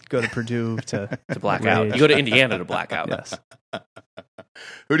right go to Purdue to to black out. rage. You go to Indiana to black out. Yes.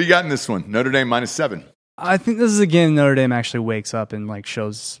 Who do you got in this one? Notre Dame minus 7. I think this is a game Notre Dame actually wakes up and like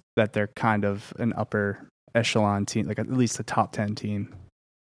shows that they're kind of an upper echelon team, like at least a top 10 team.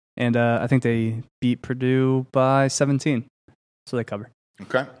 And I think they beat Purdue by 17, so they cover.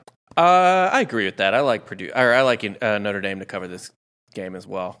 Okay. I agree with that. I like Purdue, or I like Notre Dame to cover this game as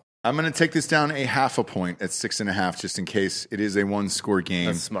well. I'm going to take this down a half a point at 6.5, just in case it is a one-score game.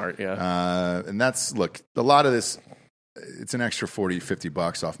 That's smart, yeah. And that's, look, a lot of this, it's an extra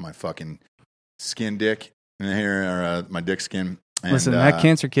 $40-$50 off my fucking skin dick in here, or my dick skin. And, Listen, that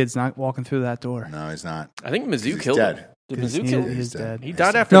cancer kid's not walking through that door. No, he's not. I think Mizzou He's killed dead. him. Did Mizzou He- kill him? he's dead. He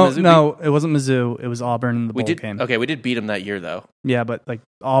died after No, Mizzou. no, it wasn't Mizzou. It was Auburn in the We bowl did. game. Okay, we did beat him that year though. Yeah, but like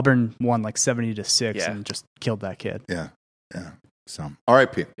Auburn won like 70-6 Yeah. and just killed that kid. Yeah. So,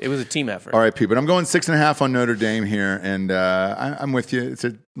 RIP. It was a team effort. RIP. But I'm going 6.5 on Notre Dame here, and I'm with you. It's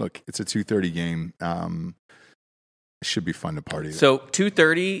a 2:30 game. It should be fun to party. So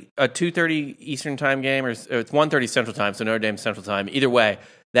 2:30, a 2:30 Eastern time game, or it's 1:30 Central time. So Notre Dame Central time. Either way,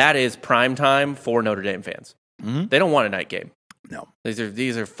 that is prime time for Notre Dame fans. Mhm. They don't want a night game. No.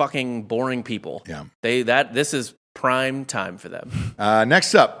 These are fucking boring people. Yeah. This is prime time for them.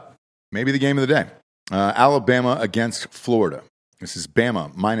 Next up, maybe the game of the day. Alabama against Florida. This is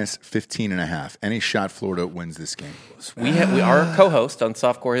Bama minus 15.5. Any shot Florida wins this game. We our co-host on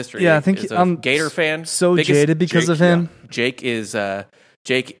Softcore History. Yeah, I think is a I'm Gator fan. So Biggest- jaded because of him. Jake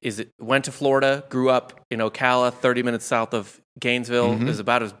went to Florida, grew up in Ocala, 30 minutes south of Gainesville. Is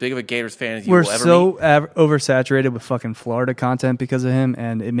about as big of a Gators fan as you We're will ever so meet. oversaturated with fucking Florida content because of him,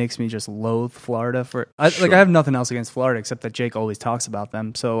 and it makes me just loathe Florida. I have nothing else against Florida except that Jake always talks about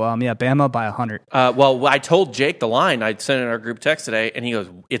them. So yeah, Bama by 100. Well, I told Jake the line. I sent in our group text today, and he goes,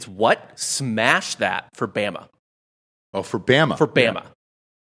 "It's what? Smash that for Bama. Oh, for Bama. For Bama."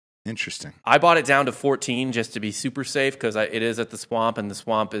 Interesting. I bought it down to 14 just to be super safe because it is at the Swamp, and the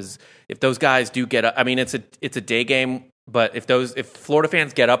Swamp is, if those guys do get up, I mean it's a day game, but if Florida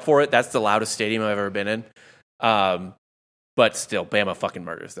fans get up for it, that's the loudest stadium I've ever been in. But still, Bama fucking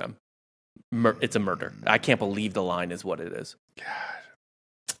murders them. It's a murder. I can't believe the line is what it is. God,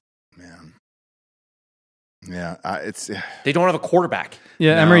 man. Yeah, it's They don't have a quarterback.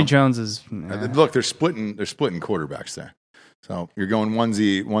 Yeah, No. Emory Jones is. look. They're splitting quarterbacks there. So you're going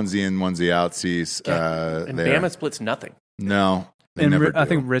onesie in, onesie outsies. And there. Bama splits nothing. No, they And never I do.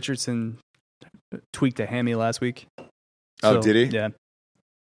 think Richardson tweaked a hammy last week. Oh, did he? Yeah.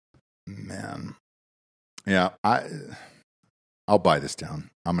 Man. Yeah, I'll buy this down.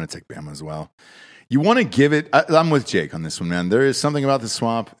 I'm going to take Bama as well. You want to give it... I'm with Jake on this one, man. There is something about the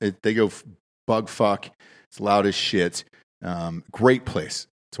Swamp. They go bug fuck. It's loud as shit. Great place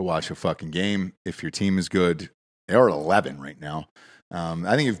to watch a fucking game if your team is good. They're at 11 right now.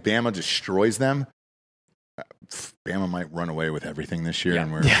 I think if Bama destroys them, Bama might run away with everything this year,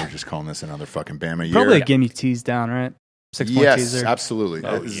 and we're just calling this another fucking Bama year. Probably a game you tease down, right? 6-point teaser. Yes, absolutely.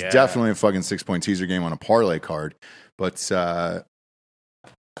 Oh, it's definitely a fucking 6-point teaser game on a parlay card. But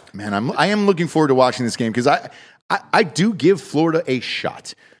man, I am looking forward to watching this game because I do give Florida a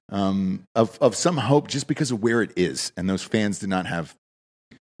shot of some hope just because of where it is, and those fans did not have.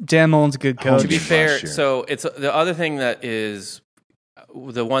 Dan Mullen's a good coach. To be fair, so it's the other thing that is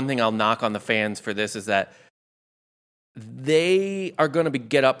the one thing I'll knock on the fans for this is that they are going to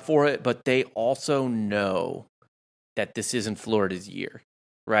get up for it, but they also know that this isn't Florida's year,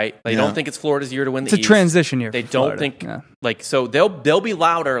 right? They don't think it's Florida's year to win the East. It's a transition year. They for don't Florida. think so they'll be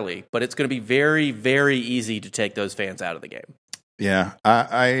loud early, but it's going to be very, very easy to take those fans out of the game. Yeah,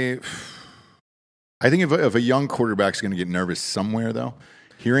 I think if a young quarterback's going to get nervous somewhere, though,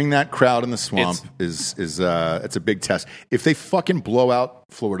 hearing that crowd in the Swamp is it's a big test. If they fucking blow out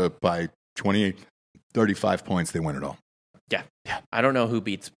Florida by 28, 35 points, they win it all. Yeah. I don't know who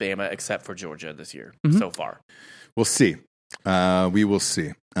beats Bama except for Georgia this year so far. We'll see. We will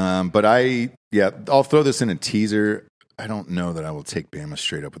see. But I'll throw this in a teaser. I don't know that I will take Bama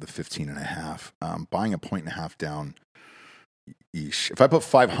straight up with a 15.5. Buying a 1.5 down. Eesh. If I put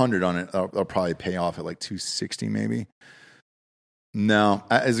 500 on it, I'll probably pay off at like 260 maybe. No,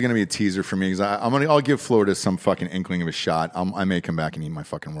 it's going to be a teaser for me because I'll give Florida some fucking inkling of a shot. I may come back and eat my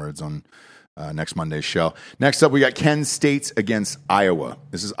fucking words on next Monday's show. Next up, we got Kent State against Iowa.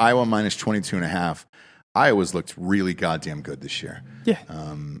 This is Iowa minus 22.5. Iowa's looked really goddamn good this year. Yeah.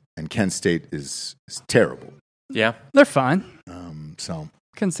 And Kent State is terrible. Yeah. They're fine. So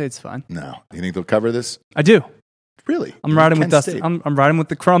Kent State's fine. no, you think they'll cover this? I do. Really? I'm riding with Kent Dustin. State. I'm riding with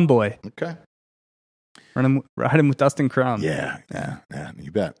the Crumb boy. Okay. Riding with Dustin Crumb. Yeah.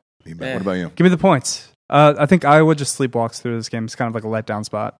 You bet. What about you? Give me the points. I think Iowa just sleepwalks through this game. It's kind of like a letdown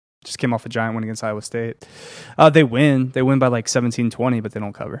spot. Just came off a giant win against Iowa State. They win. They win by like 17-20, but they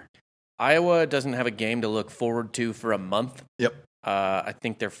don't cover. Iowa doesn't have a game to look forward to for a month. Yep. I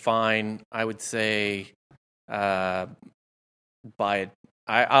think they're fine. I would say buy it.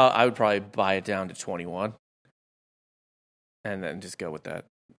 I would probably buy it down to 21 and then just go with that.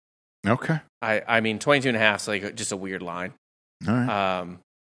 Okay. I mean, 22.5 is like just a weird line. All right.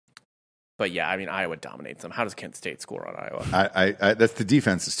 But yeah, I mean, Iowa dominates them. How does Kent State score on Iowa? I that's the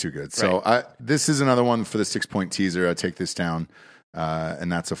defense is too good. So Right. This is another one for the 6-point teaser. I take this down,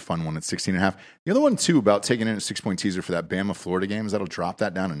 and that's a fun one at 16.5. The other one too about taking in a 6-point teaser for that Bama Florida game is that'll drop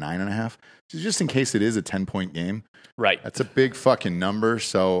that down to 9.5, just in case it is a 10-point game. Right. That's a big fucking number.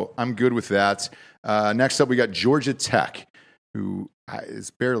 So I'm good with that. Next up, we got Georgia Tech, who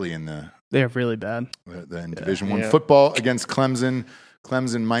is barely in the They are really bad. in Division I football against Clemson.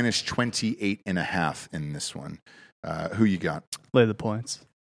 Clemson minus 28.5 in this one. Who you got? Lay the points.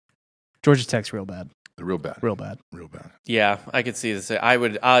 Georgia Tech's real bad. They're real bad. Real bad. Real bad. Yeah, I could see this. I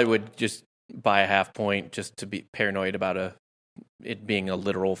would just buy a half point just to be paranoid about it being a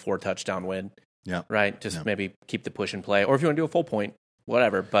literal 4-touchdown win. Yeah. Right? Just maybe keep the push and play. Or if you want to do a full point,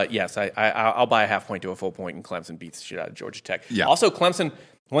 whatever. But yes, I'll buy a half point to a full point, and Clemson beats the shit out of Georgia Tech. Yeah. Also, Clemson,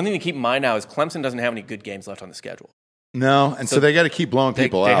 one thing to keep in mind now is Clemson doesn't have any good games left on the schedule. No, and so they got to keep blowing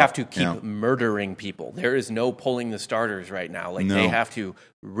people out. They have to keep murdering people. There is no pulling the starters right now. Like they have to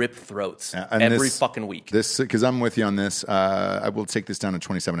rip throats every fucking week. This because I'm with you on this. I will take this down to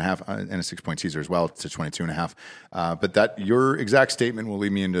 27.5 and a 6-point teaser as well to 22.5. But that your exact statement will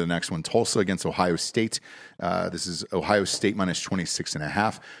lead me into the next one. Tulsa against Ohio State. This is Ohio State minus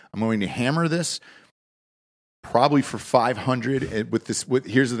 26.5. I'm going to hammer this probably for 500.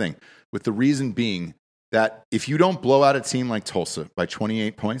 Here's the thing. With the reason being that if you don't blow out a team like Tulsa by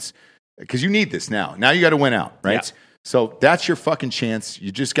 28 points, because you need this now. Now you got to win out, right? Yeah. So that's your fucking chance.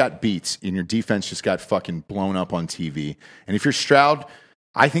 You just got beat, and your defense just got fucking blown up on TV. And if you're Stroud,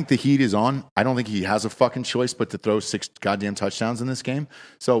 I think the heat is on. I don't think he has a fucking choice but to throw 6 goddamn touchdowns in this game.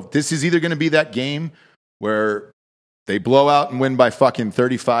 So this is either going to be that game where they blow out and win by fucking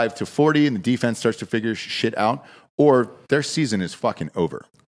 35-40, and the defense starts to figure shit out, or their season is fucking over.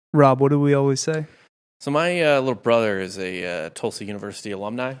 Rob, what do we always say? So my little brother is a Tulsa University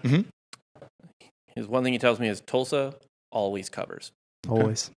alumni. Mhm. His one thing he tells me is Tulsa always covers.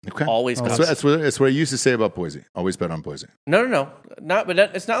 Always. Okay. Always That's Cubs. what I used to say about Boise. Always bet on Boise. No.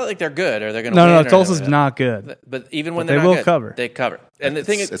 It's not like they're good or they're going to No, win. Tulsa's not good. But even when But they're they not will good, cover. they cover. And the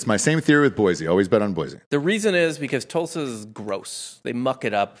thing is, It's my same theory with Boise. Always bet on Boise. the reason is because Tulsa's gross. They muck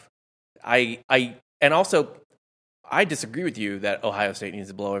it up. And also, I disagree with you that Ohio State needs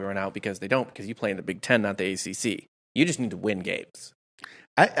to blow everyone out because they don't, because you play in the Big Ten, not the ACC. You just need to win games.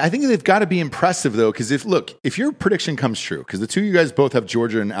 I think they've got to be impressive, though, because if your prediction comes true, because the two of you guys both have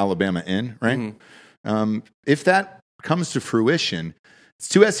Georgia and Alabama in, right? Mm-hmm. If that comes to fruition, it's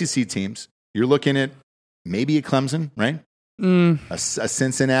two SEC teams. You're looking at maybe a Clemson, right? A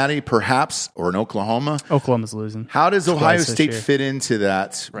Cincinnati, perhaps, or an Oklahoma. Oklahoma's losing. How does Ohio Twice this State year. fit into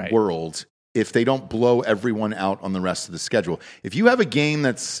that Right. world if they don't blow everyone out on the rest of the schedule? If you have a game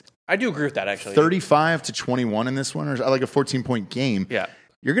that's I do agree with that, actually. 35-21 in this one, or like a 14-point game, Yeah.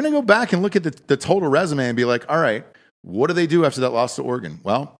 you're going to go back and look at the total resume and be like, all right, what do they do after that loss to Oregon?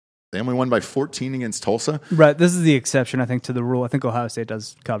 Well, they only won by 14 against Tulsa. Right. This is the exception, I think, to the rule. I think Ohio State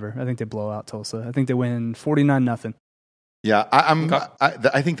does cover. I think they blow out Tulsa. I think they win 49-0. Yeah,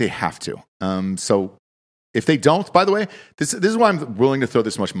 I think they have to. So if they don't, by the way, this is why I'm willing to throw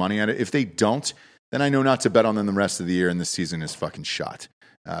this much money at it. If they don't, then I know not to bet on them the rest of the year, and the season is fucking shot.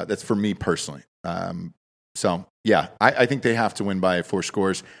 That's for me personally. So, yeah, I think they have to win by 4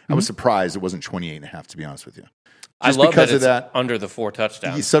 scores. I was surprised it wasn't 28.5, to be honest with you. I love because of that. Under the 4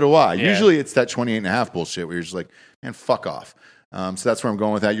 touchdowns. So do I. Yeah. Usually it's that 28.5 bullshit where you're just like, man, fuck off. So that's where I'm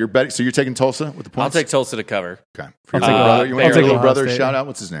going with that. You're betting. So you're taking Tulsa with the points? I'll take Tulsa to cover. Okay. For your I'll take little brother, you want to I'll give your take little brother a Ohio State. shout out?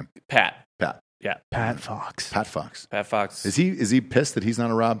 What's his name? Pat. Pat. Pat Fox. Pat Fox. Pat Fox. Is he pissed that he's not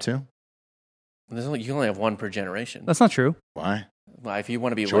a Rob too? You only have one per generation. That's not true. Why? Well, if you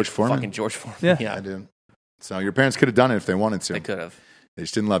want to be George like Foreman? fucking George Foreman. Yeah. I do. So your parents could have done it if they wanted to. They could have. They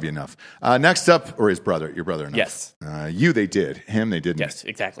just didn't love you enough. Next up, or your brother enough. Yes. They did. Him, they didn't. Yes,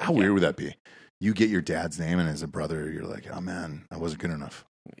 exactly. How Yeah. weird would that be? You get your dad's name, and as a brother, you're like, oh man, I wasn't good enough.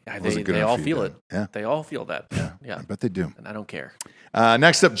 They all feel it. Yeah. They all feel that. Yeah. Yeah. I bet they do. And I don't care.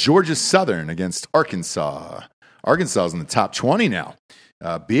 Next up, Georgia Southern against Arkansas. Arkansas is in the top 20 now.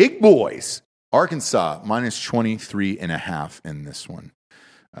 Big boys. Arkansas minus 23.5 in this one.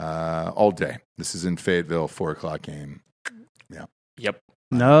 All day. This is in Fayetteville, 4:00 game. Yeah. Yep.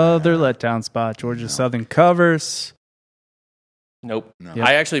 Another letdown spot. Georgia Southern covers. Nope. No. Yep.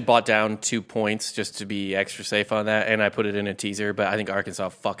 I actually bought down 2 points just to be extra safe on that, and I put it in a teaser, but I think Arkansas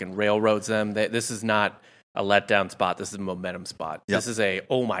fucking railroads them. This is not a letdown spot. This is a momentum spot. Yep. This is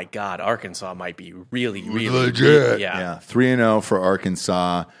oh my God, Arkansas might be really, really Legit. Yeah. Yeah. 3-0 for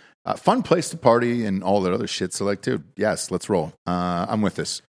Arkansas. Fun place to party and all that other shit. So, like, dude, yes, let's roll. I'm with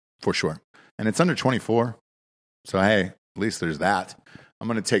this for sure. And it's under 24. So, hey, at least there's that. I'm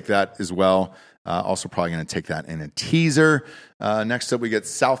going to take that as well. Also, probably going to take that in a teaser. Next up, we get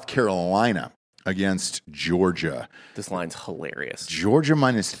South Carolina against Georgia. This line's hilarious. Georgia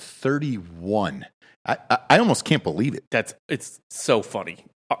minus 31. I almost can't believe it. It's so funny.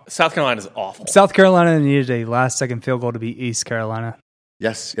 South Carolina's awful. South Carolina needed a last-second field goal to beat East Carolina.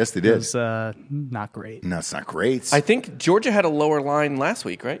 Yes, they It did. was not great. No, it's not great. I think Georgia had a lower line last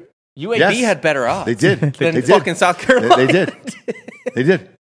week, right? UAB Yes. had better odds. They did. Than They did. fucking South Carolina. They did. They did.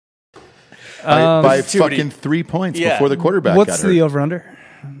 By Too many- fucking 3 points Yeah. before the quarterback What's got the hurt. over-under?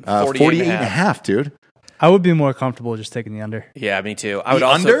 48.5, dude. I would be more comfortable just taking the under. Yeah, me too. I would The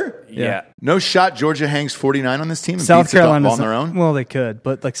also, under? Yeah. No shot Georgia hangs 49 on this team and South beats it Carolina on their own? Well, they could,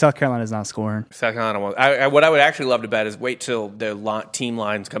 but like South Carolina's not scoring. South Carolina won't. What I would actually love to bet is wait till the team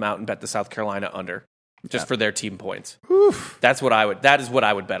lines come out and bet the South Carolina under, just for their team points. That is what I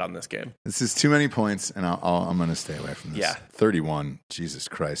would bet on this game. This is too many points, and I'm going to stay away from this. Yeah. 31. Jesus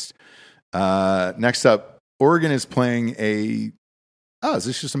Christ. Next up, Oregon is playing is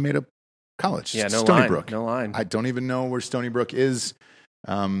this just a made-up college? Yeah, no Stony line. Brook. No line. I don't even know where Stony Brook is.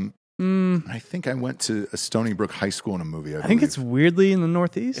 I think I went to a Stony Brook high school in a movie. I think it's weirdly in the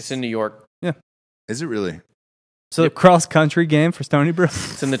Northeast. It's in New York. Is it really? So cross-country game for Stony Brook.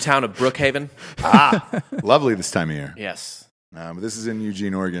 It's in the town of Brookhaven. Lovely this time of year. Yes. But this is in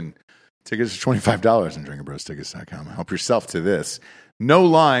Eugene, Oregon. Tickets are $25 on drinkingbrostickets.com. Help yourself to this. No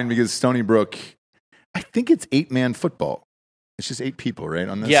line because Stony Brook, I think it's 8-man football. It's just 8 people, right?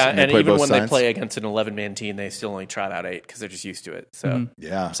 On this, Yeah, they and play even both when sides? they play against an 11-man team, they still only trot out 8 because they're just used to it. So,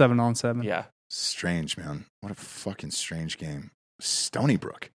 Yeah. 7-on-7. yeah. Strange, man. What a fucking strange game. Stony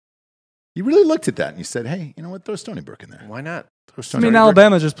Brook. You really looked at that and you said, hey, you know what? Throw Stony Brook in there. Why not? Throw I Stony mean, Brook.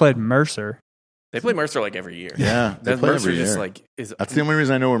 Alabama just played Mercer. They play Mercer like every year. Yeah, they play Mercer every just year. like is That's the only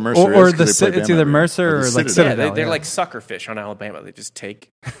reason I know where Mercer Or is. 'cause they play it's Bama either every year. Mercer the or, like, Citadel. yeah, Citadel. they're yeah. like suckerfish on Alabama. They just take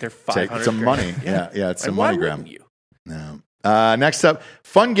their 500. Take some money. Yeah, it's And a why money grab. wouldn't you? No. Next up,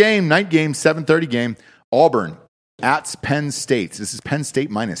 fun game, night game, 7:30 game. Auburn at Penn State. This is Penn State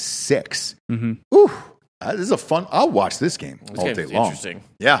 -6. Mm-hmm. Ooh, this is a fun. I'll watch this game all day long. Interesting.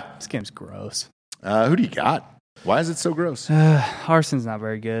 Yeah. This game's gross. Who do you got? Why is it so gross? Harson's not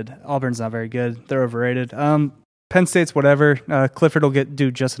very good. Auburn's not very good. They're overrated. Penn State's whatever. Clifford will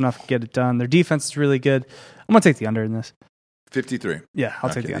do just enough to get it done. Their defense is really good. I'm going to take the under in this. 53. Yeah, I'll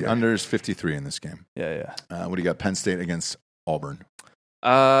take the under. The under is 53 in this game. Yeah. What do you got? Penn State against Auburn.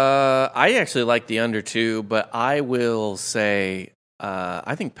 I actually like the under too, but I will say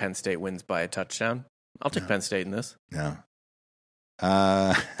I think Penn State wins by a touchdown. I'll take Penn State in this. Yeah.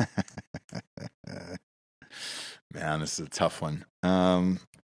 Man, this is a tough one.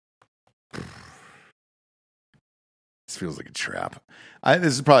 This feels like a trap.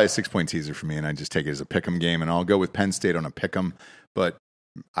 This is probably a 6-point teaser for me, and I just take it as a pick'em game, and I'll go with Penn State on a pick'em. But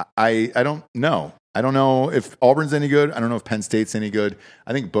I don't know. I don't know if Auburn's any good. I don't know if Penn State's any good.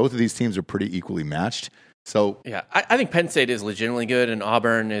 I think both of these teams are pretty equally matched. So yeah, I think Penn State is legitimately good, and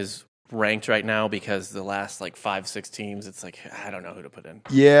Auburn is ranked right now because the last 5-6 teams, it's like I don't know who to put in.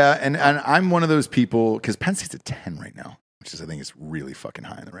 Yeah, and I'm one of those people because Penn State's at 10 right now, which is I think is really fucking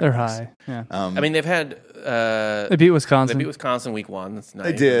high in the rankings. They're high. Yeah. I mean, they've had they beat Wisconsin. They beat Wisconsin week 1. That's nice.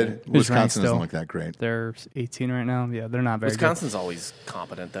 They did. Who's Wisconsin doesn't still? look that great. They're 18 right now. Yeah, they're not very Wisconsin's always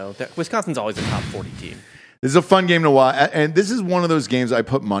competent though. Wisconsin's always a top 40 team. This is a fun game to watch, and this is one of those games I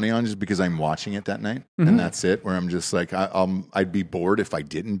put money on just because I'm watching it that night, and that's it. Where I'm just like, I'd be bored if I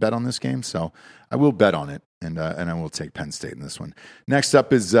didn't bet on this game, so I will bet on it, and I will take Penn State in this one. Next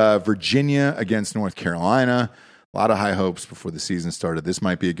up is Virginia against North Carolina. A lot of high hopes before the season started. This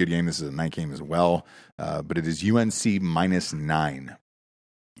might be a good game. This is a night game as well, but it is UNC -9. good.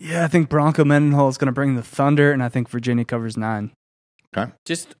 Yeah, I think Bronco Mendenhall is going to bring the thunder, and I think Virginia covers 9. Okay,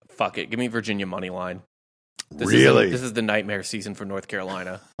 Just fuck it. Give me Virginia money line. This is the nightmare season for North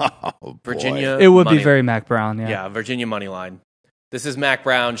Carolina. Oh, Virginia. It would be money- very Mac Brown. Yeah. Yeah, Virginia money line. This is Mac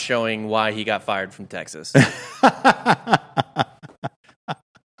Brown showing why he got fired from Texas.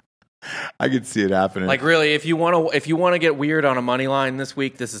 I could see it happening. Like really, if you want to get weird on a money line this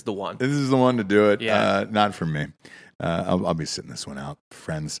week, this is the one. This is the one to do it. Yeah. Not for me. I'll be sitting this one out,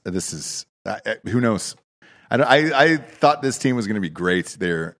 friends. This is who knows. I thought this team was going to be great.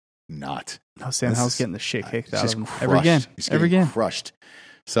 They're not. No, Sam Howell's getting the shit kicked out of him crushed. every game. He's Every getting game. crushed.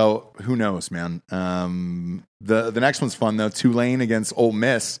 So who knows, man? The next one's fun though. Tulane against Ole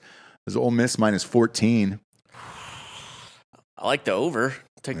Miss. There's Ole Miss -14. I like the over.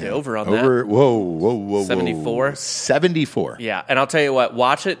 Take the over on Over. that. Whoa. 74? 74. Yeah, and I'll tell you what.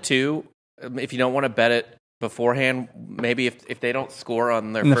 Watch it too. If you don't want to bet it beforehand, maybe if they don't score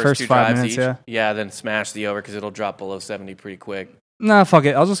on their In the first first 2 5 drives minutes, each, yeah. then smash the over because it'll drop below 70 pretty quick. Nah, fuck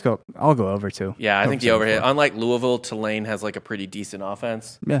it. I'll go over too. Yeah, I Over think the over hit. 74. Unlike Louisville, Tulane has a pretty decent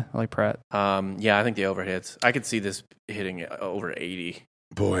offense. Yeah, I like Pratt. Yeah, I think the over hits. I could see this hitting over 80.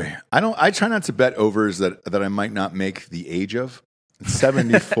 Boy, I try not to bet overs that I might not make the age of.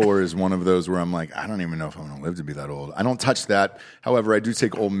 74 is one of those where I'm like, I don't even know if I'm going to live to be that old. I don't touch that. However, I do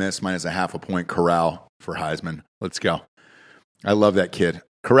take Ole Miss -0.5 point. Corral for Heisman. Let's go. I love that kid.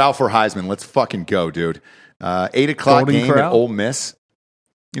 Corral for Heisman. Let's fucking go, dude. 8 o'clock Golden game Corral? at Ole Miss.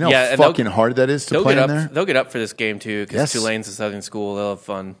 You know Yeah, how and fucking hard that is to play in there? They'll get up for this game too because Yes. Tulane's a Southern school. They'll have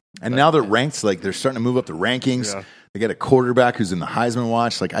fun. And now they're ranked, like they're starting to move up the rankings. Yeah. They get a quarterback who's in the Heisman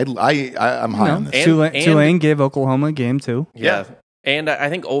watch. Like I'm high on this. And- Tulane gave Oklahoma a game too. Yeah. And I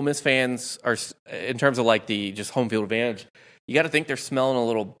think Ole Miss fans are, in terms of the just home field advantage, you got to think they're smelling a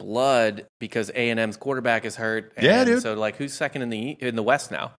little blood because A&M's quarterback is hurt. And Yeah, dude. So who's second in the West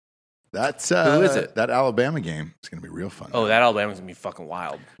now? That's Who is it? That Alabama game. It's going to be real fun. Oh, that Alabama's gonna be fucking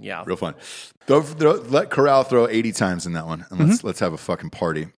wild. Yeah. Real fun. Let Corral throw 80 times in that one, and let's have a fucking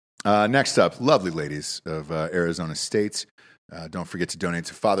party. Next up, lovely ladies of Arizona State. Don't forget to donate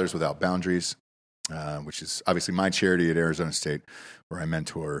to Fathers Without Boundaries, which is obviously my charity at Arizona State, where I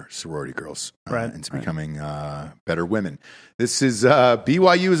mentor sorority girls into becoming better women. This is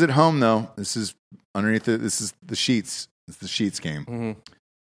BYU is at home though. This is underneath. This is the sheets. It's the sheets game. Mm-hmm.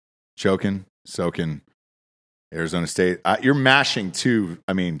 Choking, soaking. Arizona State. You're mashing two,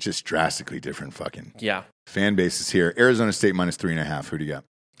 just drastically different fucking fan bases here. Arizona State -3.5. Who do you got?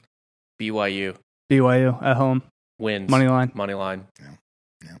 BYU BYU at home. wins. Money line.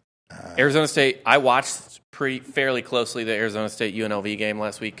 Yeah. Arizona State. I watched fairly closely the Arizona State UNLV game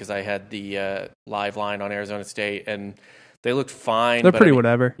last week because I had the live line on Arizona State, and they looked fine. They're but pretty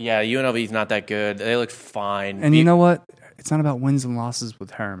whatever. Yeah, UNLV's not that good. They looked fine. And you know what? It's not about wins and losses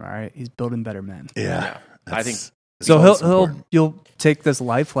with Herm. All right, he's building better men. Yeah. I think So important. you'll take this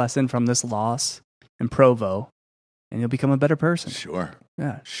life lesson from this loss in Provo and you'll become a better person. Sure.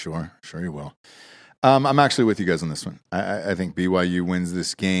 Yeah. Sure you will. I'm actually with you guys on this one. I think BYU wins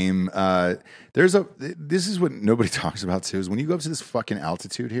this game. This is what nobody talks about too, is when you go up to this fucking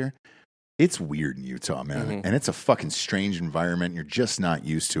altitude here, it's weird in Utah, man. Mm-hmm. And it's a fucking strange environment. You're just not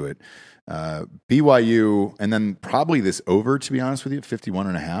used to it. BYU, and then probably this over, to be honest with you,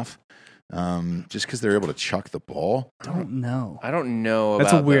 51.5. Just because they're able to chuck the ball. I don't know. I don't know.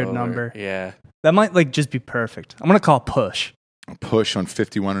 That's about a weird the over. number. Yeah. That might just be perfect. I'm going to call push. Push on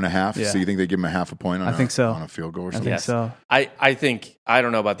 51.5. Yeah. So you think they give them a half a point on I think so. on a field goal or I something? think so. I think, I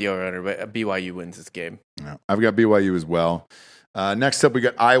don't know about the over-under, but BYU wins this game. Yeah. I've got BYU as well. Next up, we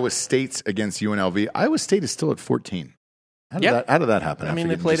got Iowa State against UNLV. Iowa State is still at 14. How did that happen? I mean,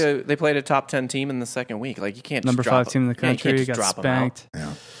 they played a top 10 team in the second week. Like, you can't Number just drop 5 team in the country. You got drop them out.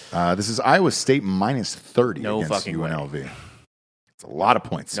 spanked. Yeah. This is Iowa State minus 30 No against fucking UNLV. way. It's a lot of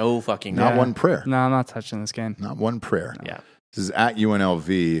points. No fucking Not way. one prayer. No, I'm not touching this game. Not one prayer. Yeah. This is at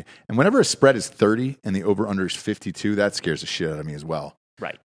UNLV. And whenever a spread is 30 and the over-under is 52, that scares the shit out of me as well.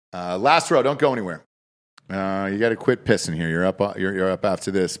 Right. Last row, don't go anywhere. You got to quit pissing here. You're up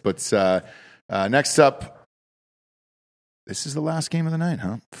after this. But next up, this is the last game of the night,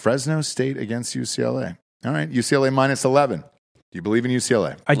 huh? Fresno State against UCLA. All right, UCLA minus 11. Do you believe in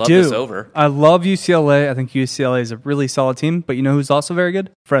UCLA? I Love do. this over. I love UCLA. I think UCLA is a really solid team. But you know who's also very good?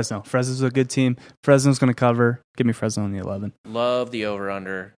 Fresno. Fresno's a good team. Fresno's going to cover. Give me Fresno in the 11. Love the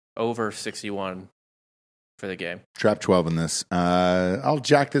over-under. Over 61 for the game. Trap 12 in this. I'll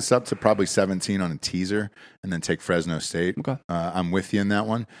jack this up to probably 17 on a teaser and then take Fresno State. Okay. I'm with you in that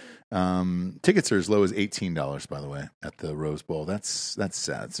one. Tickets are as low as $18, by the way, at the Rose Bowl. That's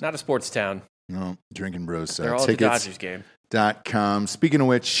sad. It's not a sports town. No, Drinking Bros. They're all at the Tickets. Dodgers game. .com. Speaking of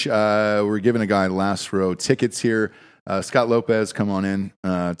which, we're giving a guy last row tickets here. Scott Lopez, come on in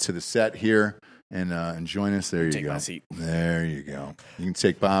to the set here and join us. There you Take go. my seat. There you go. You can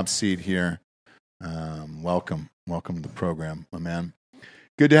take Bob's seat here. Welcome to the program, my man.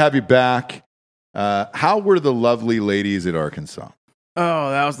 Good to have you back. How were the lovely ladies at Arkansas? Oh,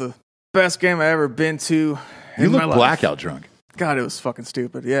 that was the best game I ever been to. You in my look life. blackout drunk. God, it was fucking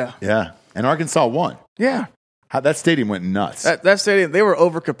stupid. Yeah. Yeah, and Arkansas won. Yeah. That stadium went nuts. That stadium, they were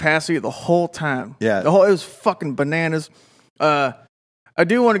over capacity the whole time. Yeah. It was fucking bananas. I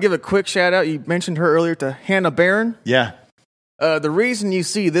do want to give a quick shout out. You mentioned her earlier to Hannah Barron. Yeah. The reason you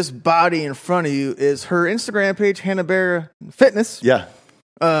see this body in front of you is her Instagram page, Hannah Barron Fitness. Yeah.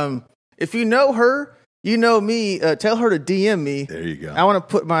 If you know her, you know me. Tell her to DM me. There you go. I want to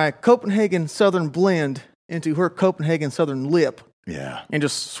put my Copenhagen Southern blend into her Copenhagen Southern lip Yeah. and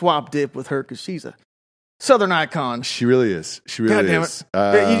just swap dip with her because she's a Southern icon. She really is. She really God damn is.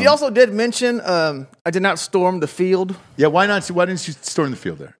 it. You also did mention I did not storm the field. Yeah, why not? Why didn't you storm the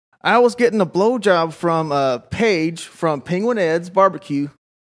field there? I was getting a blowjob from Paige from Penguin Ed's Barbecue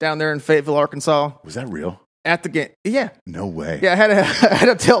down there in Fayetteville, Arkansas. Was that real? At the game. Yeah. No way. Yeah, I had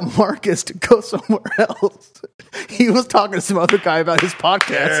to tell Marcus to go somewhere else. He was talking to some other guy about his podcast.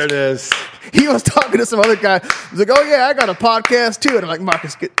 There it is. He was talking to some other guy. He was like, oh, yeah, I got a podcast too. And I'm like,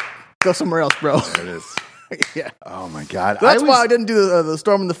 Marcus, go somewhere else, bro. There it is. Yeah. Oh, my God. That's why I didn't do the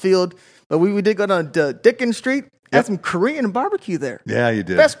storm in the field. But we did go down to Dickens Street. Had Yep. some Korean barbecue there. Yeah, you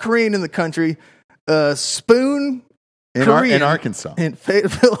did. Best Korean in the country. Spoon in Korean Arkansas. in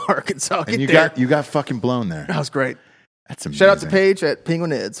Fayetteville, Arkansas. And Get you there. got fucking blown there. That was great. That's amazing. Shout out to Paige at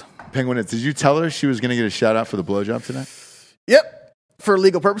Penguin Ed's. Penguin. Did you tell her she was going to get a shout out for the blowjob today? Yep. For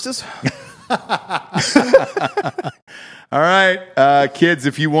legal purposes. All right, kids,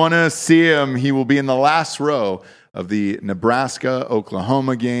 if you want to see him, he will be in the last row of the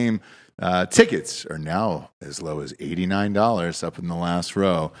Nebraska-Oklahoma game. Tickets are now as low as $89 up in the last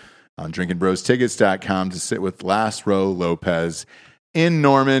row on drinkingbrostickets.com to sit with last row Lopez in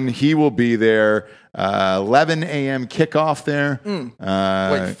Norman. He will be there. 11 a.m. kickoff there.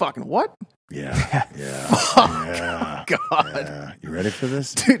 Wait, fucking what? Yeah. God. Yeah. You ready for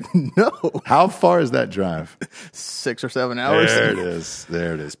this? Dude, no. How far is that drive? 6 or 7 hours.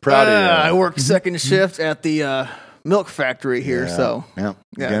 There it is. Proud of you. I work second shift at the milk factory here, so. Yeah.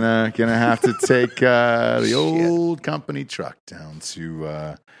 Yeah. Gonna have to take the old company truck down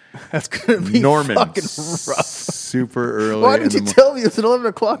to That's going to be Norman. fucking rough. Super early. Why didn't you tell me it was an 11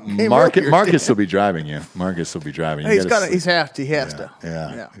 o'clock game? earlier? Marcus will be driving you. Marcus will be driving you. Hey, You gotta he has sleep. to.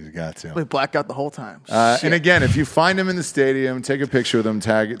 Yeah, he's got to. We blacked out the whole time. And Shit. again, if you find him in the stadium, take a picture of them.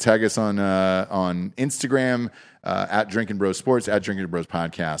 Tag us on Instagram at Drinking Bros Sports, at Drinking Bros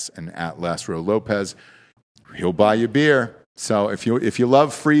Podcast, and at Last Row Lopez. He'll buy you beer. So if you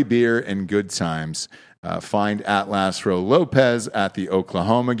love free beer and good times, find at Last Row Lopez at the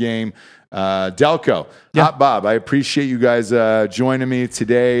Oklahoma game. Delco, Yeah. Hot Bob, I appreciate you guys joining me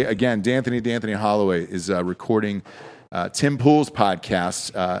today. Again, D'Anthony Holloway is recording Tim Pool's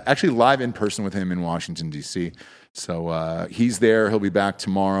podcast, actually live in person with him in Washington, D.C. So he's there. He'll be back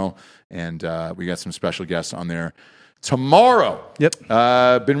tomorrow, and we got some special guests on there tomorrow.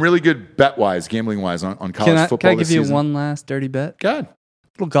 Yep. Been really good bet-wise, gambling-wise on college football Can I this give you season. one last dirty bet? God.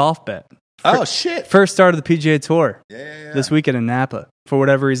 Little golf bet. Oh, shit. First start of the PGA Tour Yeah. this weekend in Napa. For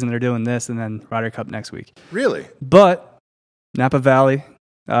whatever reason, they're doing this, and then Ryder Cup next week. Really? But Napa Valley,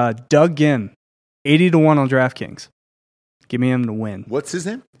 Doug Gim, 80-1 on DraftKings. Give me him to win. What's his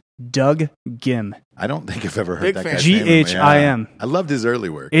name? Doug Gim, I don't think I've ever heard Big that fan. guy's name. G-H-I-M. I loved his early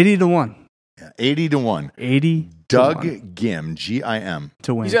work. 80-1. 80-1. 80 Doug Gim, G-I-M.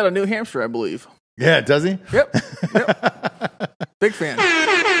 to win. He's out of New Hampshire, I believe. Yeah, does he? Yep. Big fan.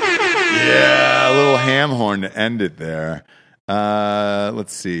 Yeah, a little ham horn to end it there.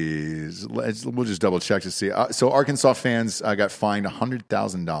 Let's see. We'll just double check to see. So Arkansas fans got fined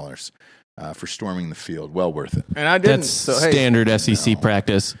 $100,000 for storming the field. Well worth it. And I didn't. That's So, hey. standard SEC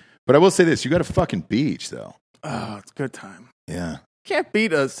practice. But I will say this: you got a fucking beach, though. Oh, it's a good time. Yeah. Can't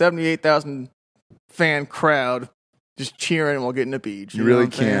beat a 78,000 fan crowd just cheering while getting a beach. You know really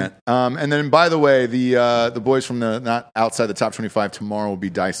what I'm saying? can't. And then, by the way, the boys from the not outside the top 25 tomorrow will be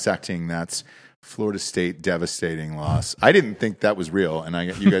dissecting that Florida State devastating loss. I didn't think that was real, and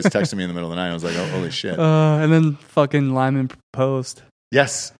you guys texted me in the middle of the night. I was like, oh, holy shit. And then fucking Lyman proposed.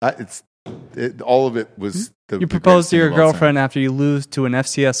 Yes, all of it was the You the proposed to greatest your thing of all girlfriend after you lose to an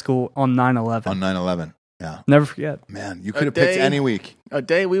FCS school on 9/11. time. On 9/11. Yeah, Never forget. man, you could have picked day- any week. A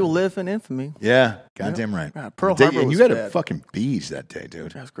day we will live in infamy. Yeah, goddamn right. God, Pearl Day- Harbor and you was had a bad. fucking beach that day,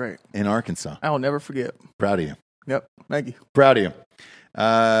 dude, That's great. in Arkansas. I will never forget. Proud of you. Yep. Thank you. Proud of you.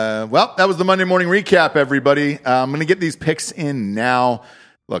 Well, that was the Monday morning recap, everybody. I'm going to get these picks in now.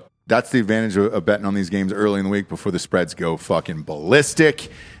 Look, that's the advantage of betting on these games early in the week before the spreads go fucking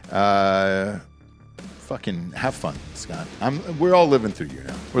ballistic. Fucking have fun, Scott. We're all living through you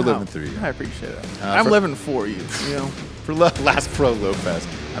now. We're living through you. I appreciate it. I'm living for you. You know. For Last Pro Lopez.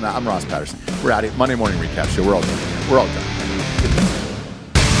 I'm Ross Patterson. We're out of here. Monday morning recap show. We're all done. We're all done.